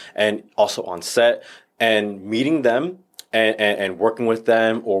gym and also on set. And meeting them and working with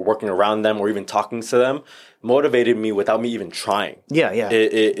them or working around them or even talking to them motivated me without me even trying. Yeah.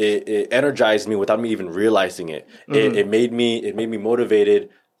 It energized me without me even realizing it. It made me motivated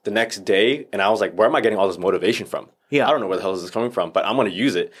the next day, and I was like, where am I getting all this motivation from? Yeah. I don't know where the hell this is coming from, but I'm going to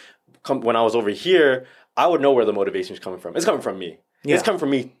use it. When I was over here, I would know where the motivation is coming from. It's coming from me. Yeah. It's coming from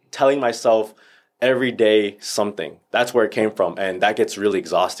me telling myself every day something. That's where it came from, and that gets really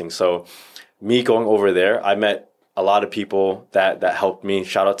exhausting. So me going over there, I met a lot of people that helped me.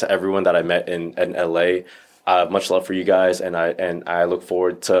 Shout out to everyone that I met in LA. Much love for you guys, and I look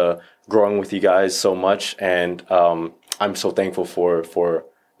forward to growing with you guys so much, and I'm so thankful for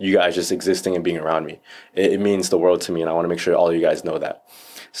you guys just existing and being around me. It means the world to me, and I want to make sure all of you guys know that.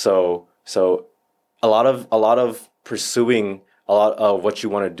 So a lot of pursuing a lot of what you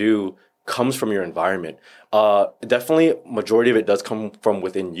want to do comes from your environment. Definitely, majority of it does come from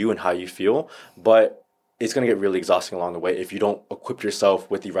within you and how you feel, but it's going to get really exhausting along the way if you don't equip yourself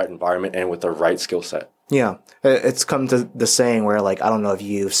with the right environment and with the right skill set. Yeah. It's come to the saying where, like, I don't know if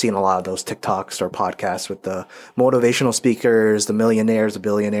you've seen a lot of those TikToks or podcasts with the motivational speakers, the millionaires, the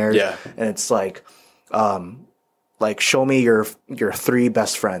billionaires. Yeah. And it's like show me your three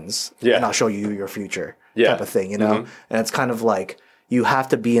best friends, and I'll show you your future, type of thing, you know? And it's kind of like you have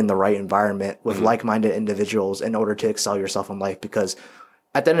to be in the right environment with like-minded individuals in order to excel yourself in life, because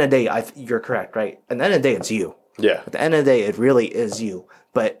at the end of the day, you're correct, right? At the end of the day, it's you. Yeah. At the end of the day, it really is you.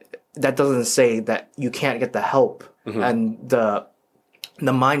 But that doesn't say that you can't get the help and the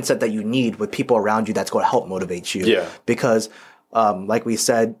the mindset that you need with people around you that's going to help motivate you. Yeah. Because, like we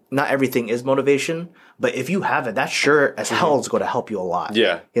said, not everything is motivation, but if you have it, that sure as hell is going to help you a lot.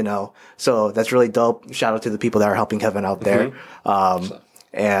 Yeah. You know, so that's really dope. Shout out to the people that are helping Kevin out there.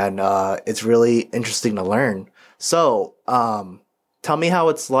 And it's really interesting to learn. So, tell me how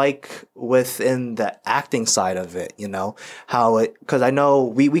it's like within the acting side of it, you know, because I know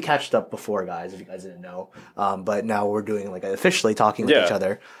we catched up before, guys, if you guys didn't know, but now we're doing like officially talking with each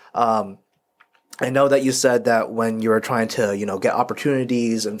other. I know that you said that when you were trying to, you know, get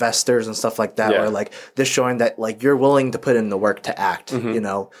opportunities, investors and stuff like that, or like this showing that like you're willing to put in the work to act, you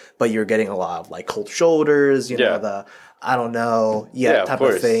know, but you're getting a lot of like cold shoulders, you know, the I don't know, type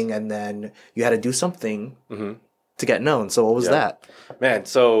of thing. And then you had to do something to get known. So what was that? Man,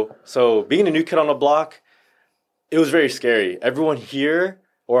 so being a new kid on the block, it was very scary. Everyone here,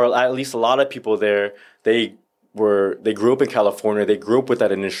 or at least a lot of people there, they grew up in California. They grew up with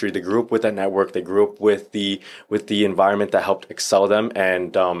that industry. They grew up with that network. They grew up with the environment that helped excel them,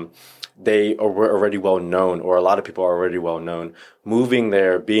 and they were already well known, or a lot of people are already well known. Moving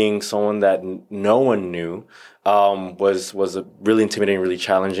there, being someone that no one knew, was really intimidating, really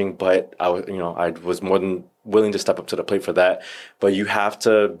challenging. But I was more than willing to step up to the plate for that. But you have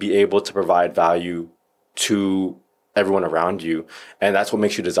to be able to provide value to everyone around you, and that's what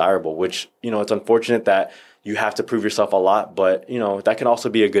makes you desirable. Which, you know, it's unfortunate that you have to prove yourself a lot, but, you know, that can also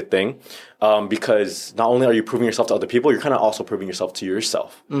be a good thing, because not only are you proving yourself to other people, you're kind of also proving yourself to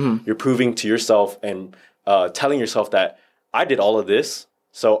yourself. You're proving to yourself and telling yourself that I did all of this,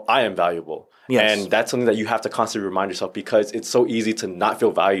 so I am valuable. And that's something that you have to constantly remind yourself, because it's so easy to not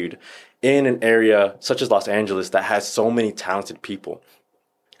feel valued in an area such as Los Angeles that has so many talented people.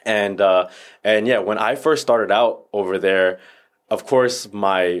 And yeah, when I first started out over there, of course,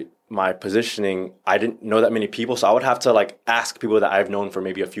 my positioning, I didn't know that many people, so I would have to like ask people that I've known for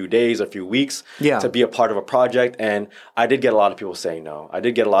maybe a few days, a few weeks, to be a part of a project. And I did get a lot of people saying no. I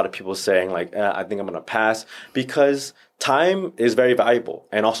did get a lot of people saying like, I think I'm gonna pass, because time is very valuable,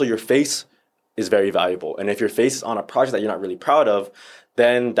 and also your face is very valuable. And if your face is on a project that you're not really proud of,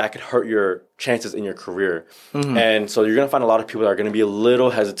 then that could hurt your chances in your career. And so you're gonna find a lot of people that are gonna be a little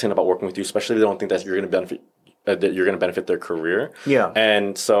hesitant about working with you, especially if they don't think that you're gonna benefit their career.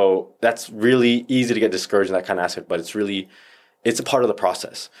 And so that's really easy to get discouraged in that kind of aspect, but it's a part of the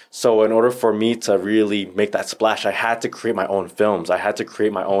process. So in order for me to really make that splash, I had to create my own films. I had to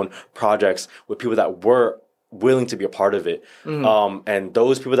create my own projects with people that were willing to be a part of it. And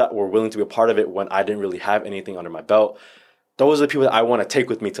those people that were willing to be a part of it when I didn't really have anything under my belt, those are the people that I want to take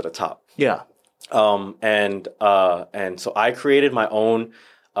with me to the top. And so I created my own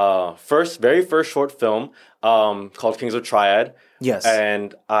very first short film called Kings of Triad.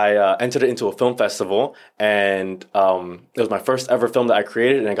 And I entered it into a film festival, and it was my first ever film that I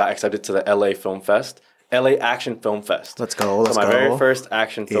created, and I got accepted to the LA Action Film Fest. Let's go. My very first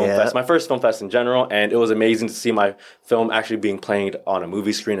action film fest, my first film fest in general, and it was amazing to see my film actually being played on a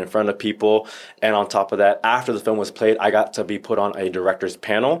movie screen in front of people. And on top of that, after the film was played, I got to be put on a director's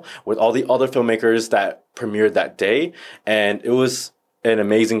panel with all the other filmmakers that premiered that day, and it was an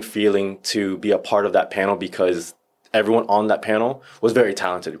amazing feeling to be a part of that panel, because everyone on that panel was very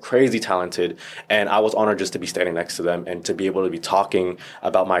talented, crazy talented, and I was honored just to be standing next to them and to be able to be talking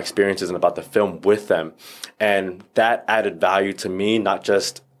about my experiences and about the film with them. And that added value to me, not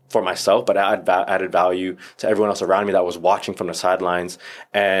just for myself, but added value to everyone else around me that was watching from the sidelines.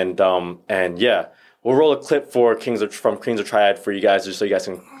 And yeah, we'll roll a clip for Kings of Triad for you guys, just so you guys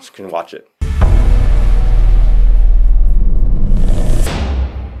can watch it.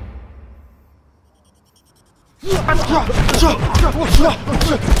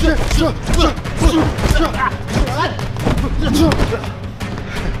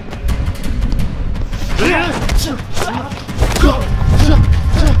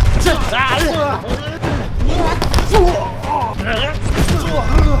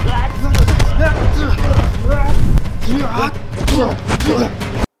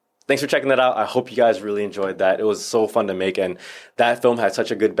 Thanks for checking that out. I hope you guys really enjoyed that. It was so fun to make, and that film had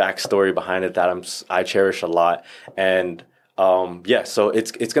such a good backstory behind it that I cherish a lot. And yeah, so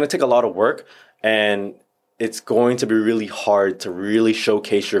it's going to take a lot of work, and it's going to be really hard to really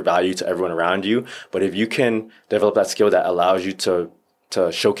showcase your value to everyone around you. But if you can develop that skill that allows you to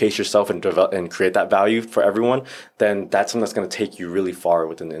showcase yourself and develop and create that value for everyone, then that's something that's going to take you really far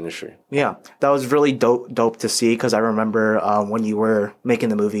within the industry. Yeah, that was really dope to see, because I remember when you were making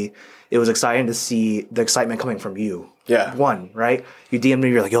the movie, it was exciting to see the excitement coming from you. Yeah. one, right? You DM me,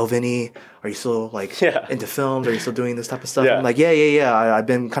 you're like, yo, Vinny, are you still like Yeah. into films? Are you still doing this type of stuff? Yeah. I'm like, yeah. I've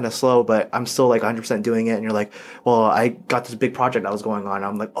been kind of slow, but I'm still like 100% doing it. And you're like, well, I got this big project that was going on.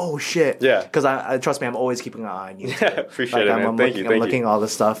 I'm like, oh shit. Yeah. Because I trust me, I'm always keeping an eye on you. Yeah, appreciate it, man. I'm Thank looking, you. I'm looking at all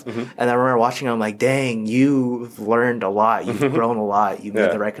this stuff. And I remember watching it, I'm like, dang, you've learned a lot. You've grown a lot. You've made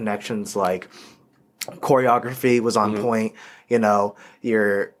Yeah. the right connections. Like, choreography was on point. You know,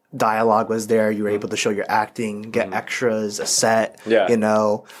 your dialogue was there. You were able to show your acting, get extras, a set. Yeah. You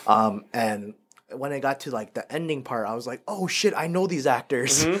know, and when I got to like the ending part, I was like, oh shit, I know these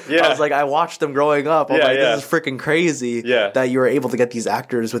actors. Yeah. I was like, I watched them growing up. I'm Yeah, like, yeah. this is freaking crazy Yeah. that you were able to get these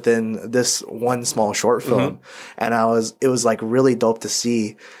actors within this one small short film. And it was like really dope to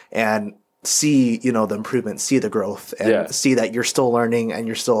see and see, you know, the improvement, see the growth, and Yeah. see that you're still learning and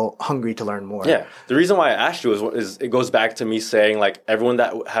you're still hungry to learn more. Yeah. The reason why I asked you is it goes back to me saying, like, everyone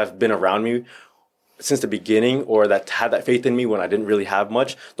that have been around me since the beginning, or that had that faith in me when I didn't really have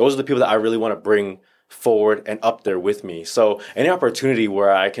much, those are the people that I really want to bring forward and up there with me. So any opportunity where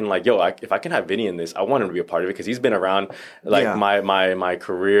I can, like, if I can have Vinny in this, I want him to be a part of it, because he's been around like Yeah. my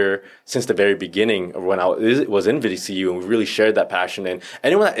career since the very beginning when I was in VDCU, and we really shared that passion. And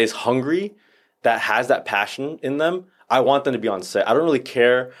anyone that is hungry, that has that passion in them, I want them to be on set. I don't really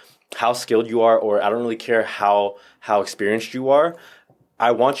care how skilled you are, or I don't really care how experienced you are. I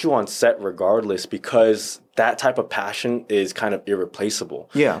want you on set regardless, because that type of passion is kind of irreplaceable.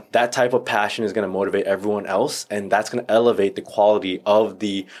 Yeah. That type of passion is going to motivate everyone else, and that's going to elevate the quality of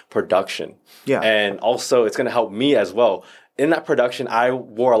the production. Yeah. And also, it's going to help me as well. In that production, I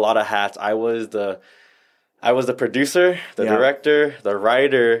wore a lot of hats. I was the producer, the Yeah. director, the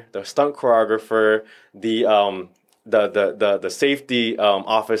writer, the stunt choreographer, the safety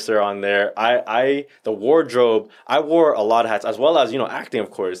officer on there. The wardrobe. I wore a lot of hats, as well as, you know, acting, of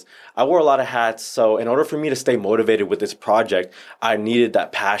course. I wore a lot of hats. So in order for me to stay motivated with this project, I needed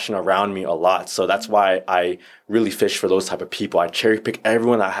that passion around me a lot. So that's why I really fish for those type of people. I cherry pick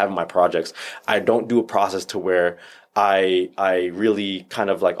everyone that I have in my projects. I don't do a process to where I really kind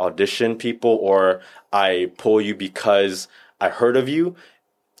of like audition people, or I pull you because I heard of you.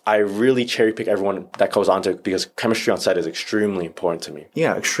 I really cherry pick everyone that goes on to it, because chemistry on set is extremely important to me.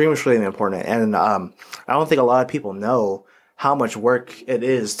 Yeah, extremely important. And I don't think a lot of people know how much work it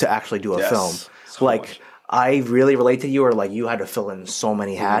is to actually do a Yes, film. so Like, much. I really relate to you, or like you had to fill in so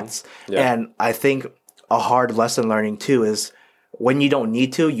many hats. Yeah. And I think a hard lesson learning too is when you don't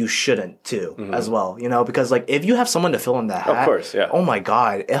need to, you shouldn't too, as well. You know, because like if you have someone to fill in that hat, course, yeah. oh my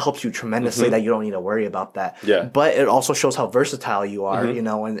God, it helps you tremendously that you don't need to worry about that. Yeah. But it also shows how versatile you are, you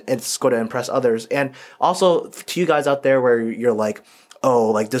know, and it's going to impress others. And also to you guys out there where you're like, oh,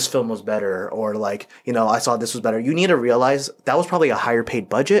 like this film was better, or like, you know, I saw this was better. You need to realize that was probably a higher paid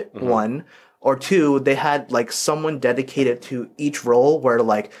budget, one, or two, they had like someone dedicated to each role where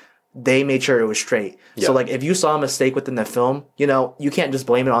like they made sure it was straight. Yeah. So like if you saw a mistake within the film, you know, you can't just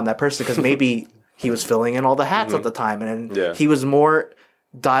blame it on that person, because maybe he was filling in all the hats at the time, and Yeah. he was more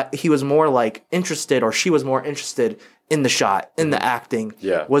like interested, or she was more interested in the shot, in the acting.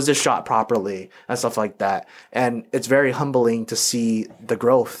 Yeah. Was this shot properly and stuff like that? And it's very humbling to see the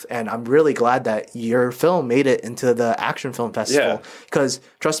growth. And I'm really glad that your film made it into the Action Film Festival. Yeah. Because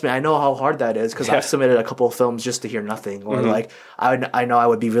trust me, I know how hard that is, because Yeah. I've submitted a couple of films just to hear nothing. Or like, I know I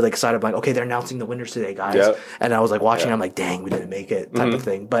would be really excited. I'm like, okay, they're announcing the winners today, guys. Yep. And I was like watching, Yeah. I'm like, dang, we didn't make it type of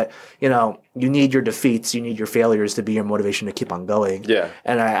thing. But, you know, you need your defeats, you need your failures to be your motivation to keep on going. Yeah.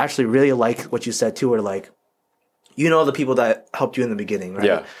 And I actually really like what you said too, where like, you know the people that helped you in the beginning, right?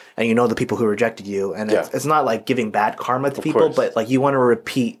 Yeah. And you know the people who rejected you. And Yeah. it's not like giving bad karma to people, course. but like you want to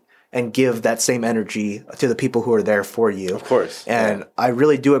repeat and give that same energy to the people who are there for you. Of course. And Yeah. I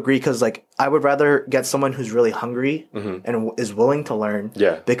really do agree, because like I would rather get someone who's really hungry and is willing to learn.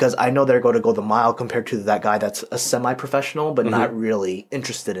 Yeah. Because I know they're going to go the mile compared to that guy that's a semi-professional but not really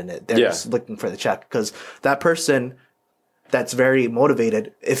interested in it. They're Yeah. just looking for the check. Because that person that's very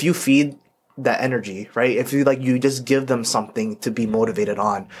motivated, if you feed that energy, right? If you like, you just give them something to be motivated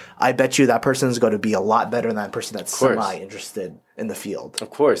on, I bet you that person is going to be a lot better than that person that's course. semi-interested in the field. Of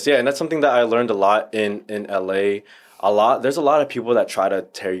course, yeah, and that's something that I learned a lot in LA. There's a lot of people that try to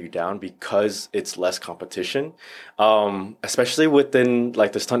tear you down because it's less competition, especially within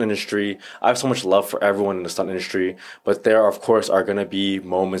like the stunt industry. I have so much love for everyone in the stunt industry, but there of course are going to be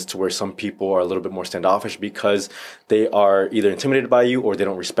moments to where some people are a little bit more standoffish because they are either intimidated by you, or they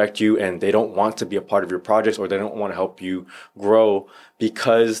don't respect you, and they don't want to be a part of your projects, or they don't want to help you grow,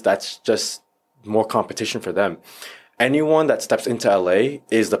 because that's just more competition for them. Anyone that steps into LA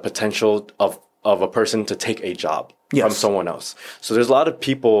is the potential of of a person to take a job Yes. from someone else. So there's a lot of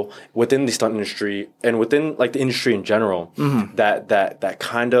people within the stunt industry and within like the industry in general that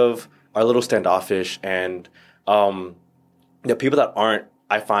kind of are a little standoffish, and the people that aren't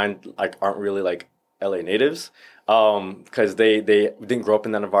really like LA natives, because they didn't grow up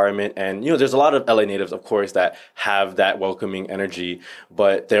in that environment. And there's a lot of LA natives, of course, that have that welcoming energy,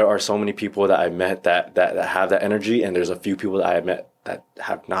 but there are so many people that I met that have that energy, and there's a few people that I have met that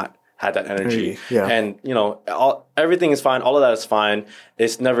have not had that energy. Yeah. And everything is fine, all of that is fine.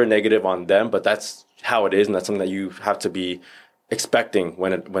 It's never negative on them, but that's how it is, and that's something that you have to be expecting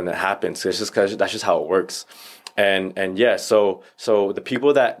when it happens. It's just 'cause that's just how it works. And yeah, so the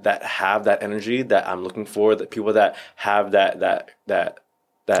people that have that energy that I'm looking for, the people that have that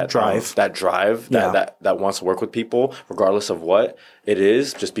drive. that wants to work with people regardless of what it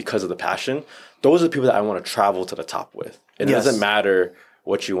is, just because of the passion, those are the people that I want to travel to the top with. And Yes. it doesn't matter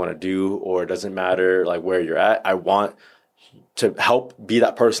what you want to do, or it doesn't matter like where you're at. I want to help be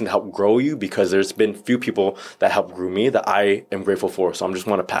that person to help grow you, because there's been few people that helped grow me that I am grateful for. So I'm just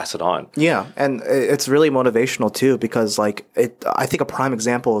want to pass it on. Yeah, and it's really motivational too, because I think a prime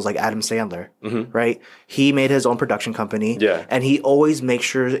example is like Adam Sandler, right? He made his own production company, Yeah. and he always makes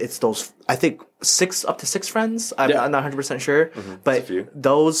sure it's those, I think up to six friends. I'm not 100% sure, but It's a few.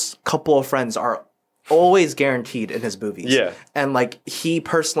 those couple of friends are always guaranteed in his movies. Yeah. And like he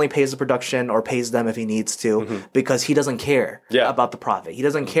personally pays the production or pays them if he needs to, because he doesn't care Yeah. about the profit. He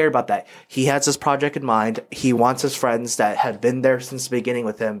doesn't care about that. He has this project in mind. He wants his friends that have been there since the beginning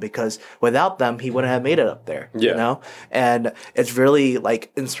with him, because without them, he wouldn't have made it up there. Yeah. You know? And it's really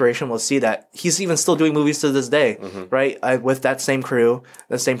like inspirational to see that he's even still doing movies to this day, right? With that same crew,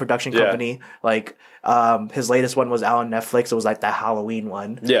 the same production Yeah. company. Like, his latest one was out on Netflix. It was like that Halloween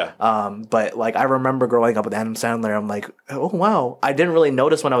one. Yeah. But like I remember growing up with Adam Sandler, I'm like, oh wow, I didn't really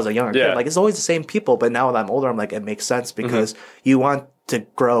notice when I was a younger Yeah. kid. Like it's always the same people, but now that I'm older, I'm like, it makes sense, because you want to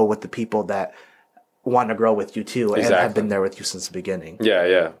grow with the people that want to grow with you too, and have Exactly. been there with you since the beginning.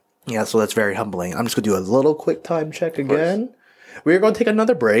 Yeah. Yeah, so that's very humbling. I'm just gonna do a little quick time check again. We're going to take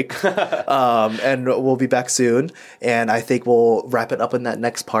another break, and we'll be back soon. And I think we'll wrap it up in that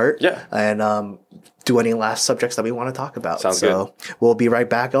next part. Yeah. And do any last subjects that we want to talk about. Sounds so we'll be right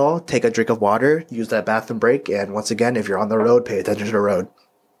back, all. Take a drink of water, use that bathroom break, and once again, if you're on the road, pay attention to the road.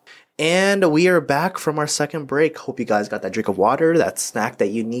 And we are back from our second break. Hope you guys got that drink of water, that snack that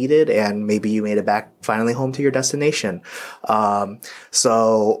you needed, and maybe you made it back finally home to your destination.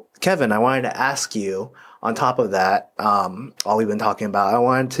 So, Kevin, I wanted to ask you, on top of that, all we've been talking about, I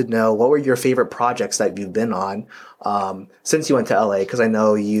wanted to know, what were your favorite projects that you've been on since you went to LA? Because I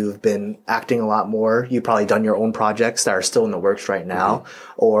know you've been acting a lot more. You've probably done your own projects that are still in the works right now,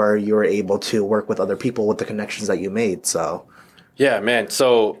 or you were able to work with other people with the connections that you made. So, Yeah, man.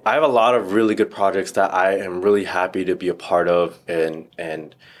 So I have a lot of really good projects that I am really happy to be a part of, and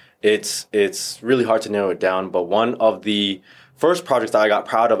it's really hard to narrow it down. But one of the first projects that I got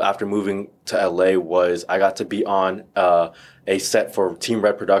proud of after moving to LA was I got to be on a set for Team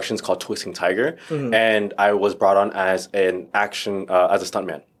Red Productions called Twisting Tiger, and I was brought on as an action as a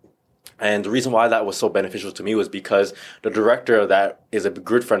stuntman. And the reason why that was so beneficial to me was because the director of that is a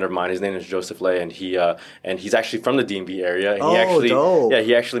good friend of mine. His name is Joseph Lay, and he's actually from the DMV area. And dope.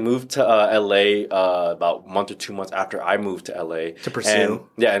 he actually moved to LA about a month or 2 months after I moved to LA To pursue.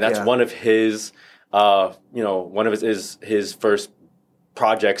 And that's Yeah. one of his his first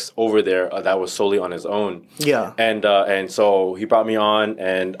projects over there that was solely on his own. Yeah. And so he brought me on,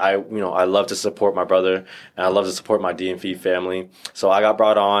 and I love to support my brother, and I love to support my DMV family. So I got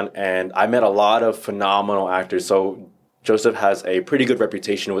brought on, and I met a lot of phenomenal actors. So Joseph has a pretty good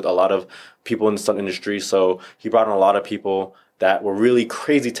reputation with a lot of people in the stunt industry. So he brought on a lot of people that were really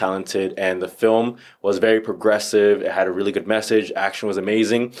crazy talented, and the film was very progressive. It had a really good message. Action was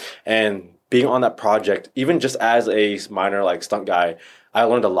amazing. And being on that project, even just as a minor like stunt guy, I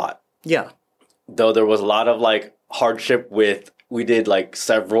learned a lot. Yeah. Though there was a lot of like hardship we did like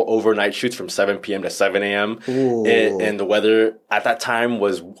several overnight shoots from 7 p.m. to 7 a.m. And the weather at that time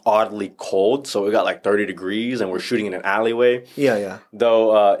was oddly cold. So it got like 30 degrees, and we're shooting in an alleyway. Yeah.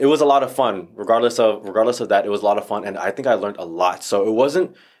 Though it was a lot of fun. Regardless of that, it was a lot of fun. And I think I learned a lot. So it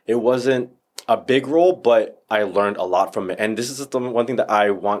wasn't a big role, but I learned a lot from it. And this is the one thing that I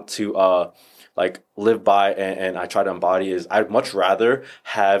want to live by, and I try to embody, is I'd much rather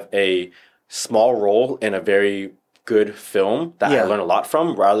have a small role in a very good film that I learned a lot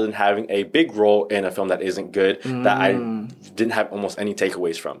from, rather than having a big role in a film that isn't good, that I didn't have almost any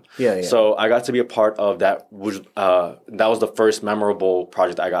takeaways from. Yeah. So I got to be a part of that, which that was the first memorable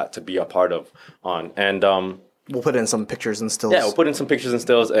project I got to be a part of on. And We'll put in some pictures and stills. Yeah, we'll put in some pictures and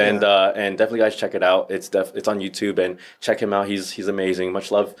stills, and definitely guys check it out. It's on YouTube, and check him out. He's amazing.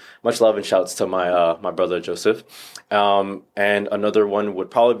 Much love, and shouts to my my brother Joseph. And another one would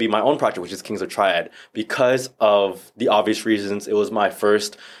probably be my own project, which is Kings of Triad, because of the obvious reasons. It was my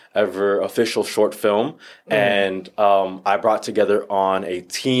first ever official short film, and I brought together on a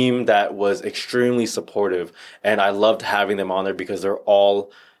team that was extremely supportive, and I loved having them on there because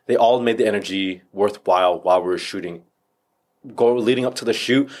they all made the energy worthwhile while we were shooting. Leading up to the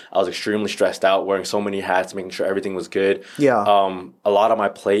shoot, I was extremely stressed out, wearing so many hats, making sure everything was good. Yeah. A lot on my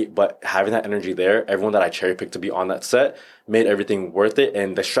plate, but having that energy there, everyone that I cherry picked to be on that set made everything worth it,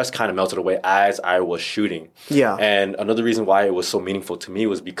 and the stress kind of melted away as I was shooting. Yeah. And another reason why it was so meaningful to me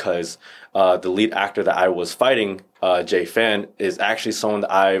was because the lead actor that I was fighting, Jay Fan, is actually someone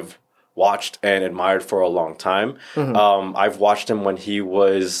that I've watched and admired for a long time. I've watched him when he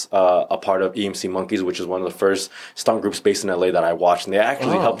was a part of EMC Monkeys, which is one of the first stunt groups based in LA that I watched, and they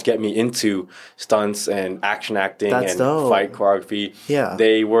actually helped get me into stunts and action acting and fight choreography. Yeah.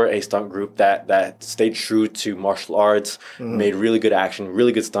 They were a stunt group that stayed true to martial arts, made really good action,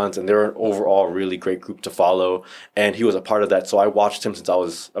 really good stunts, and they're an overall really great group to follow, and he was a part of that. So I watched him since I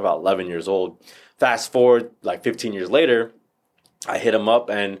was about 11 years old. Fast forward like 15 years later, I hit him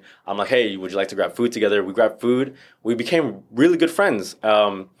up and I'm like, hey, would you like to grab food together? We grabbed food. We became really good friends.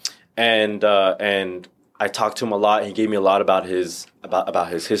 And I talked to him a lot. He gave me a lot about his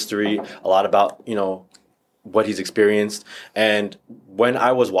history, a lot about, what he's experienced. And when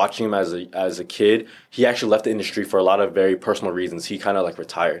I was watching him as a kid, he actually left the industry for a lot of very personal reasons. He kind of like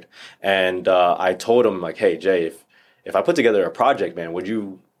retired. And I told him like, hey, Jay, if I put together a project, man, would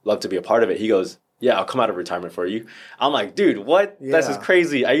you love to be a part of it? He goes, yeah, I'll come out of retirement for you. I'm like, dude, what? Yeah. This is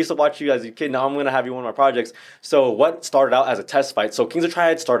crazy. I used to watch you as a kid. Now I'm going to have you on my projects. So what started out as a test fight? So Kings of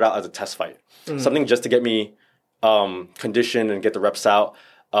Triad started out as a test fight. Something just to get me conditioned and get the reps out.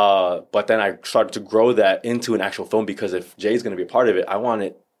 But then I started to grow that into an actual film because if Jay's going to be a part of it, I want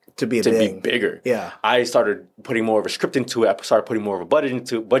it to be bigger. Yeah. I started putting more of a script into it. I started putting more of a budget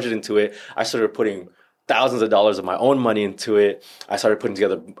into it. I started putting thousands of dollars of my own money into it. I started putting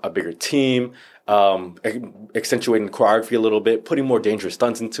together a bigger team. Accentuating choreography a little bit, putting more dangerous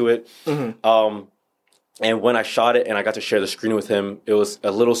stunts into it. And when I shot it and I got to share the screen with him, it was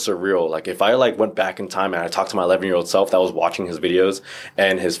a little surreal. Like if I went back in time and I talked to my 11-year-old self that was watching his videos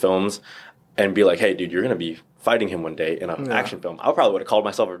and his films and be like, hey, dude, you're going to be fighting him one day in an action film. I probably would have called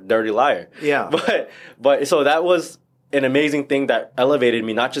myself a dirty liar. Yeah. But so that was an amazing thing that elevated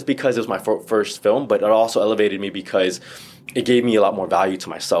me, not just because it was my first film, but it also elevated me because it gave me a lot more value to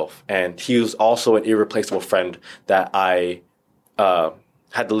myself. And he was also an irreplaceable friend that I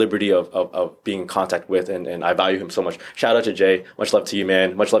had the liberty of being in contact with, and I value him so much. Shout out to Jay. Much love to you,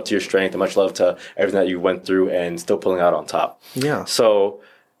 man. Much love to your strength, and much love to everything that you went through and still pulling out on top. Yeah. So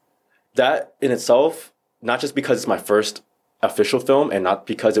that in itself, not just because it's my first official film and not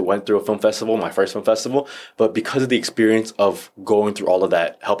because it went through a film festival, my first film festival, but because of the experience of going through all of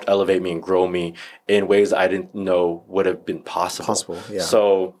that helped elevate me and grow me in ways I didn't know would have been possible. Yeah.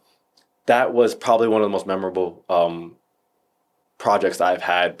 So that was probably one of the most memorable projects that I've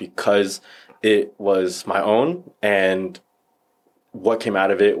had because it was my own, and what came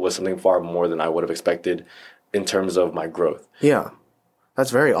out of it was something far more than I would have expected in terms of my growth. Yeah. That's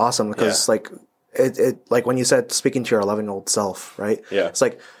very awesome because it like when you said speaking to your 11-year-old self, right? Yeah. It's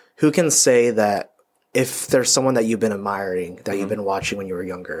like, who can say that if there's someone that you've been admiring, that you've been watching when you were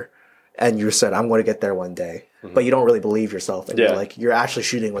younger, and you said, I'm going to get there one day, but you don't really believe yourself, and you're actually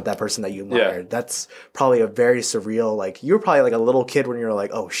shooting with that person that you admired. That's probably a very surreal, you were probably like a little kid when you're like,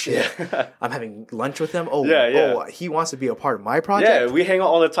 oh shit, I'm having lunch with him. Oh, he wants to be a part of my project. Yeah, we hang out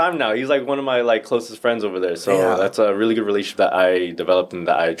all the time now. He's like one of my closest friends over there. So that's a really good relationship that I developed and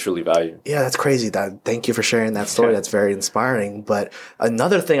that I truly value. Yeah, that's crazy. Thank you for sharing that story. That's very inspiring. But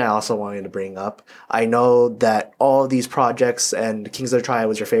another thing I also wanted to bring up, I know that all of these projects and Kings of the Triad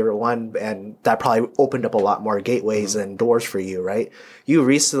was your favorite one, and that probably opened up a lot more gateways and doors for you, right? You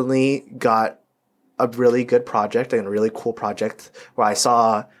recently got a really good project and a really cool project where I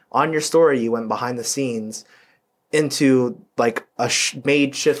saw on your story you went behind the scenes into a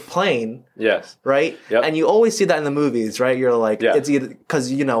made shift plane. Yes. Right? Yep. And you always see that in the movies, right? You're like, it's either because,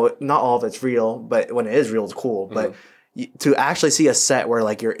 not all of it's real, but when it is real, it's cool. But to actually see a set where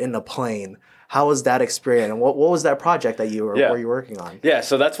you're in a plane, how was that experience? And what was that project that you were working on? Yeah,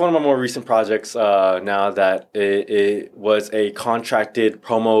 so that's one of my more recent projects now that it was a contracted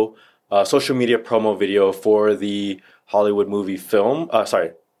promo, social media promo video for the Hollywood movie film.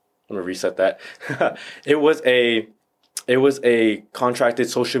 Sorry, let me reset that. It was a contracted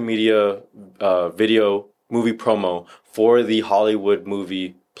social media video movie promo for the Hollywood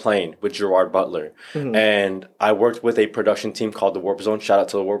movie Plane with Gerard Butler. And I worked with a production team called the Warp Zone. Shout out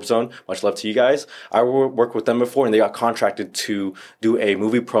to the Warp Zone. Much love to you guys. I worked with them before, and they got contracted to do a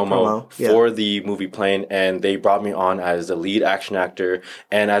movie promo for the movie Plane, and they brought me on as the lead action actor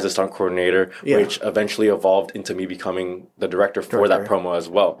and as a stunt coordinator, which eventually evolved into me becoming the director for that promo as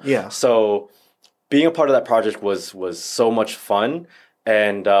well. Yeah. So being a part of that project was so much fun,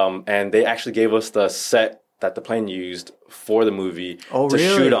 and they actually gave us the set that the plane used for the movie to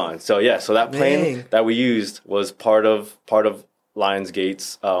shoot on. So yeah, so that plane that we used was part of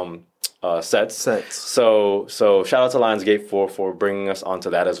Lionsgate's sets. So shout out to Lionsgate for bringing us onto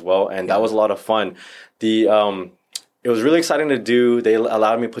that as well, and that was a lot of fun. It was really exciting to do. They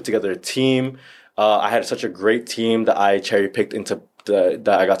allowed me to put together a team. I had such a great team that I cherry picked into that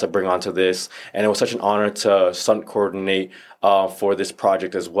I got to bring onto this, and it was such an honor to stunt coordinate for this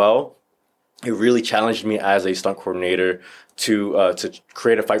project as well. It really challenged me as a stunt coordinator to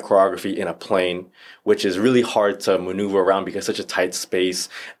create a fight choreography in a plane, which is really hard to maneuver around because it's such a tight space.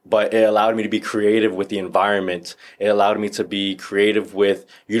 But it allowed me to be creative with the environment. It allowed me to be creative with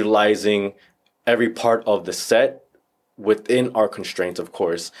utilizing every part of the set within our constraints, of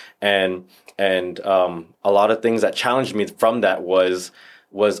course. And a lot of things that challenged me from that was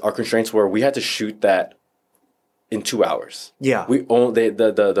our constraints where we had to shoot that in 2 hours. Yeah.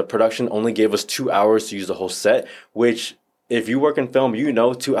 The production only gave us 2 hours to use the whole set, which if you work in film,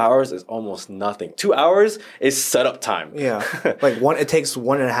 2 hours is almost nothing. 2 hours is setup time. Yeah. Like it takes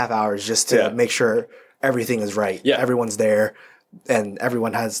 1.5 hours just to make sure everything is right. Yeah. Everyone's there and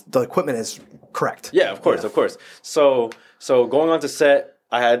the equipment is correct. Yeah, of course. So going on to set,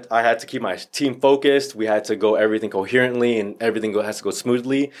 I had to keep my team focused. We had to go everything coherently, and everything has to go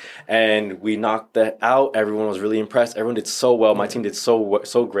smoothly. And we knocked that out. Everyone was really impressed. Everyone did so well. My team did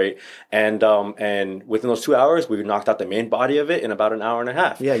so great. And within those 2 hours, we knocked out the main body of it in about an hour and a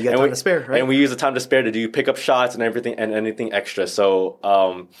half. Yeah, you had time to spare, right? And we used the time to spare to do pickup shots and everything and anything extra.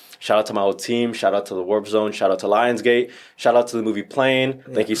 So shout out to my whole team. Shout out to the Warp Zone. Shout out to Lionsgate. Shout out to the movie Plane.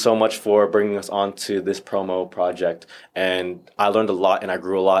 Yeah. Thank you so much for bringing us on to this promo project. And I learned a lot, and I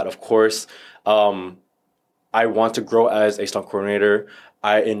grew a lot. Of course, I want to grow as a stunt coordinator.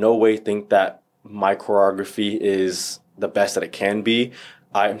 I in no way think that my choreography is the best that it can be.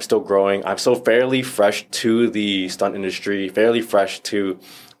 I'm still growing. I'm still fairly fresh to the stunt industry, fairly fresh to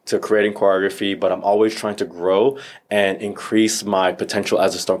creating choreography, but I'm always trying to grow and increase my potential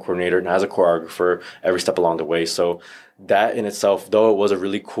as a stunt coordinator and as a choreographer every step along the way. So that in itself, though it was a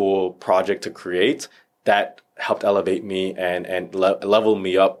really cool project to create, that helped elevate me and level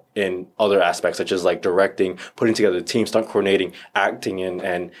me up in other aspects, such as like directing, putting together the team, stunt coordinating, acting,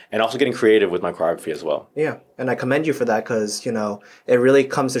 and also getting creative with my choreography as well. Yeah, and I commend you for that because, it really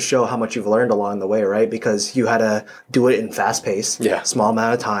comes to show how much you've learned along the way, right? Because you had to do it in fast pace, small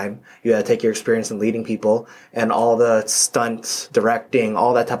amount of time. You had to take your experience in leading people and all the stunt directing,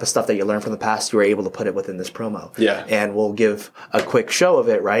 all that type of stuff that you learned from the past, you were able to put it within this promo. Yeah. And we'll give a quick show of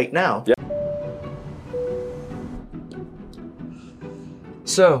it right now. Yeah.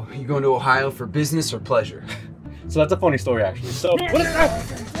 So, you going to Ohio for business or pleasure? So that's a funny story, actually. So what is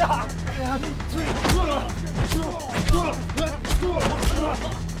that?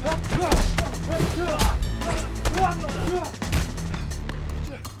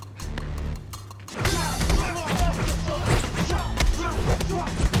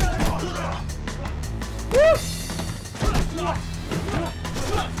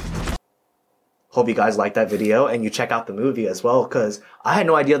 Hope you guys like that video and you check out the movie as well, because I had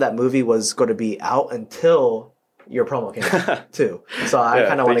no idea that movie was going to be out until your promo came out too. So I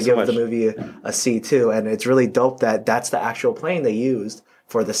kind of want to give the movie a C too, and it's really dope that that's the actual plane they used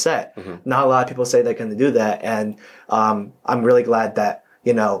for the set. Mm-hmm. Not a lot of people say they can do that, and I'm really glad that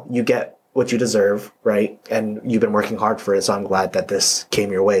you get what you deserve, right? And you've been working hard for it, so I'm glad that this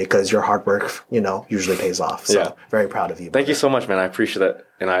came your way because your hard work, usually pays off. So very proud of you. Thank you so much, man. I appreciate that,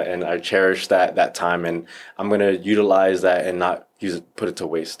 and I cherish that time, and I'm gonna utilize that and not put it to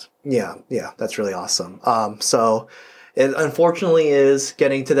waste. Yeah, that's really awesome. So it unfortunately is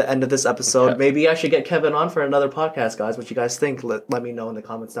getting to the end of this episode. Yeah. Maybe I should get Kevin on for another podcast, guys. What you guys think? Let me know in the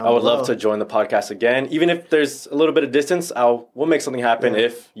comments down below. I would love to join the podcast again. Even if there's a little bit of distance, we'll make something happen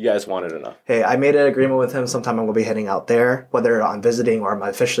if you guys want it enough. Hey, I made an agreement with him. Sometime I'm going to be heading out there, whether I'm visiting or I'm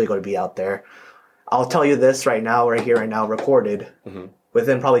officially going to be out there. I'll tell you this right now, recorded. Mm-hmm.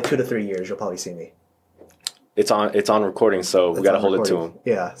 Within probably 2 to 3 years, you'll probably see me. It's on recording, so we got to hold it to him.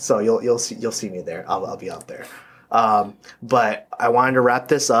 Yeah, so you'll see me there. I'll be out there. But I wanted to wrap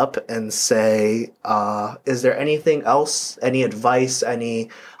this up and say, is there anything else, any advice, any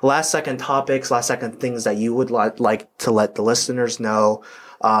last second topics, last second things that you would like to let the listeners know,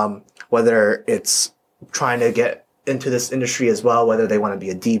 whether it's trying to get into this industry as well, whether they want to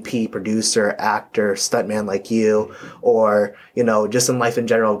be a DP, producer, actor, stuntman like you, or, you know, just in life in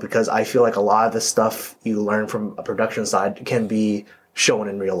general, because I feel like a lot of the stuff you learn from a production side can be shown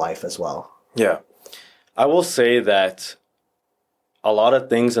in real life as well. Yeah. I will say that a lot of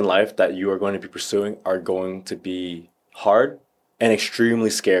things in life that you are going to be pursuing are going to be hard and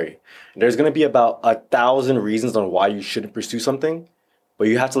extremely scary. There's going to be about 1,000 reasons on why you shouldn't pursue something, but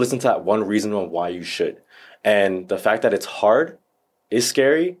you have to listen to that one reason on why you should. And the fact that it's hard is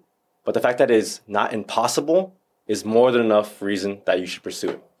scary, but the fact that it's not impossible is more than enough reason that you should pursue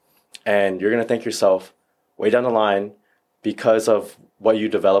it. And you're going to thank yourself way down the line because of what you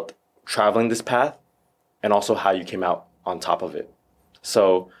developed traveling this path and also how you came out on top of it.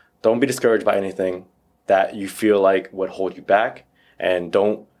 So don't be discouraged by anything that you feel like would hold you back, and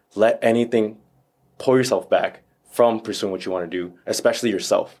don't let anything pull yourself back from pursuing what you want to do, especially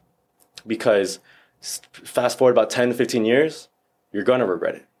yourself. Because fast forward about 10 to 15 years, you're going to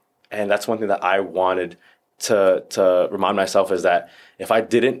regret it. And that's one thing that I wanted to remind myself, is that if I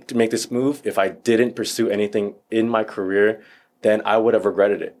didn't make this move, if I didn't pursue anything in my career, then I would have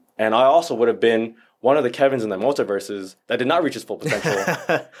regretted it. And I also would have been one of the Kevins in the multiverses that did not reach his full potential.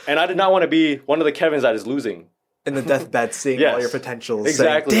 And I did not want to be one of the Kevins that is losing. In the deathbed, seeing Yes. all your potentials.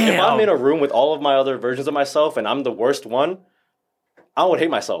 Exactly. Saying, if I'm in a room with all of my other versions of myself and I'm the worst one, I would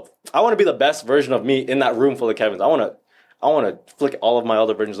hate myself. I want to be the best version of me in that room full of Kevins. I want to flick all of my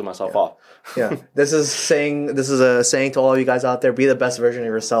other versions of myself off. Yeah. This is a saying to all of you guys out there: be the best version of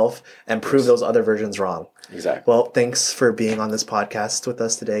yourself and prove those other versions wrong. Exactly. Well, thanks for being on this podcast with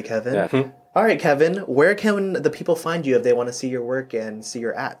us today, Kevin. Yeah. All right, Kevin, where can the people find you if they want to see your work and see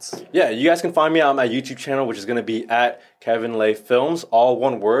your ads? Yeah, you guys can find me on my YouTube channel, which is going to be at Kevin Lay Films, all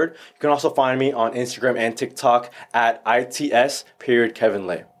one word. You can also find me on Instagram and TikTok at ITS.Kevin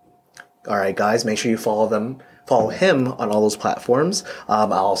Lay. All right, guys, make sure you follow him on all those platforms.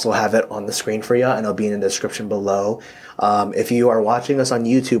 I'll also have it on the screen for you, and it'll be in the description below. If you are watching us on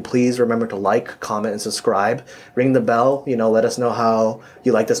YouTube, please remember to like, comment, and subscribe. Ring the bell. Let us know how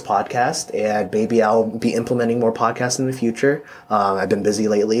you like this podcast, and maybe I'll be implementing more podcasts in the future. I've been busy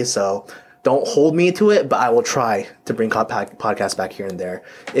lately, so don't hold me to it, but I will try to bring podcasts back here and there.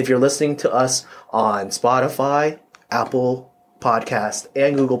 If you're listening to us on Spotify, Apple Podcast,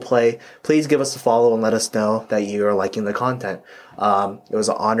 and Google Play, please give us a follow and let us know that you are liking the content. It was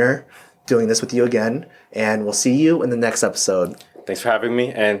an honor doing this with you again, and we'll see you in the next episode. Thanks for having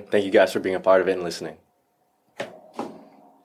me, and thank you guys for being a part of it and listening.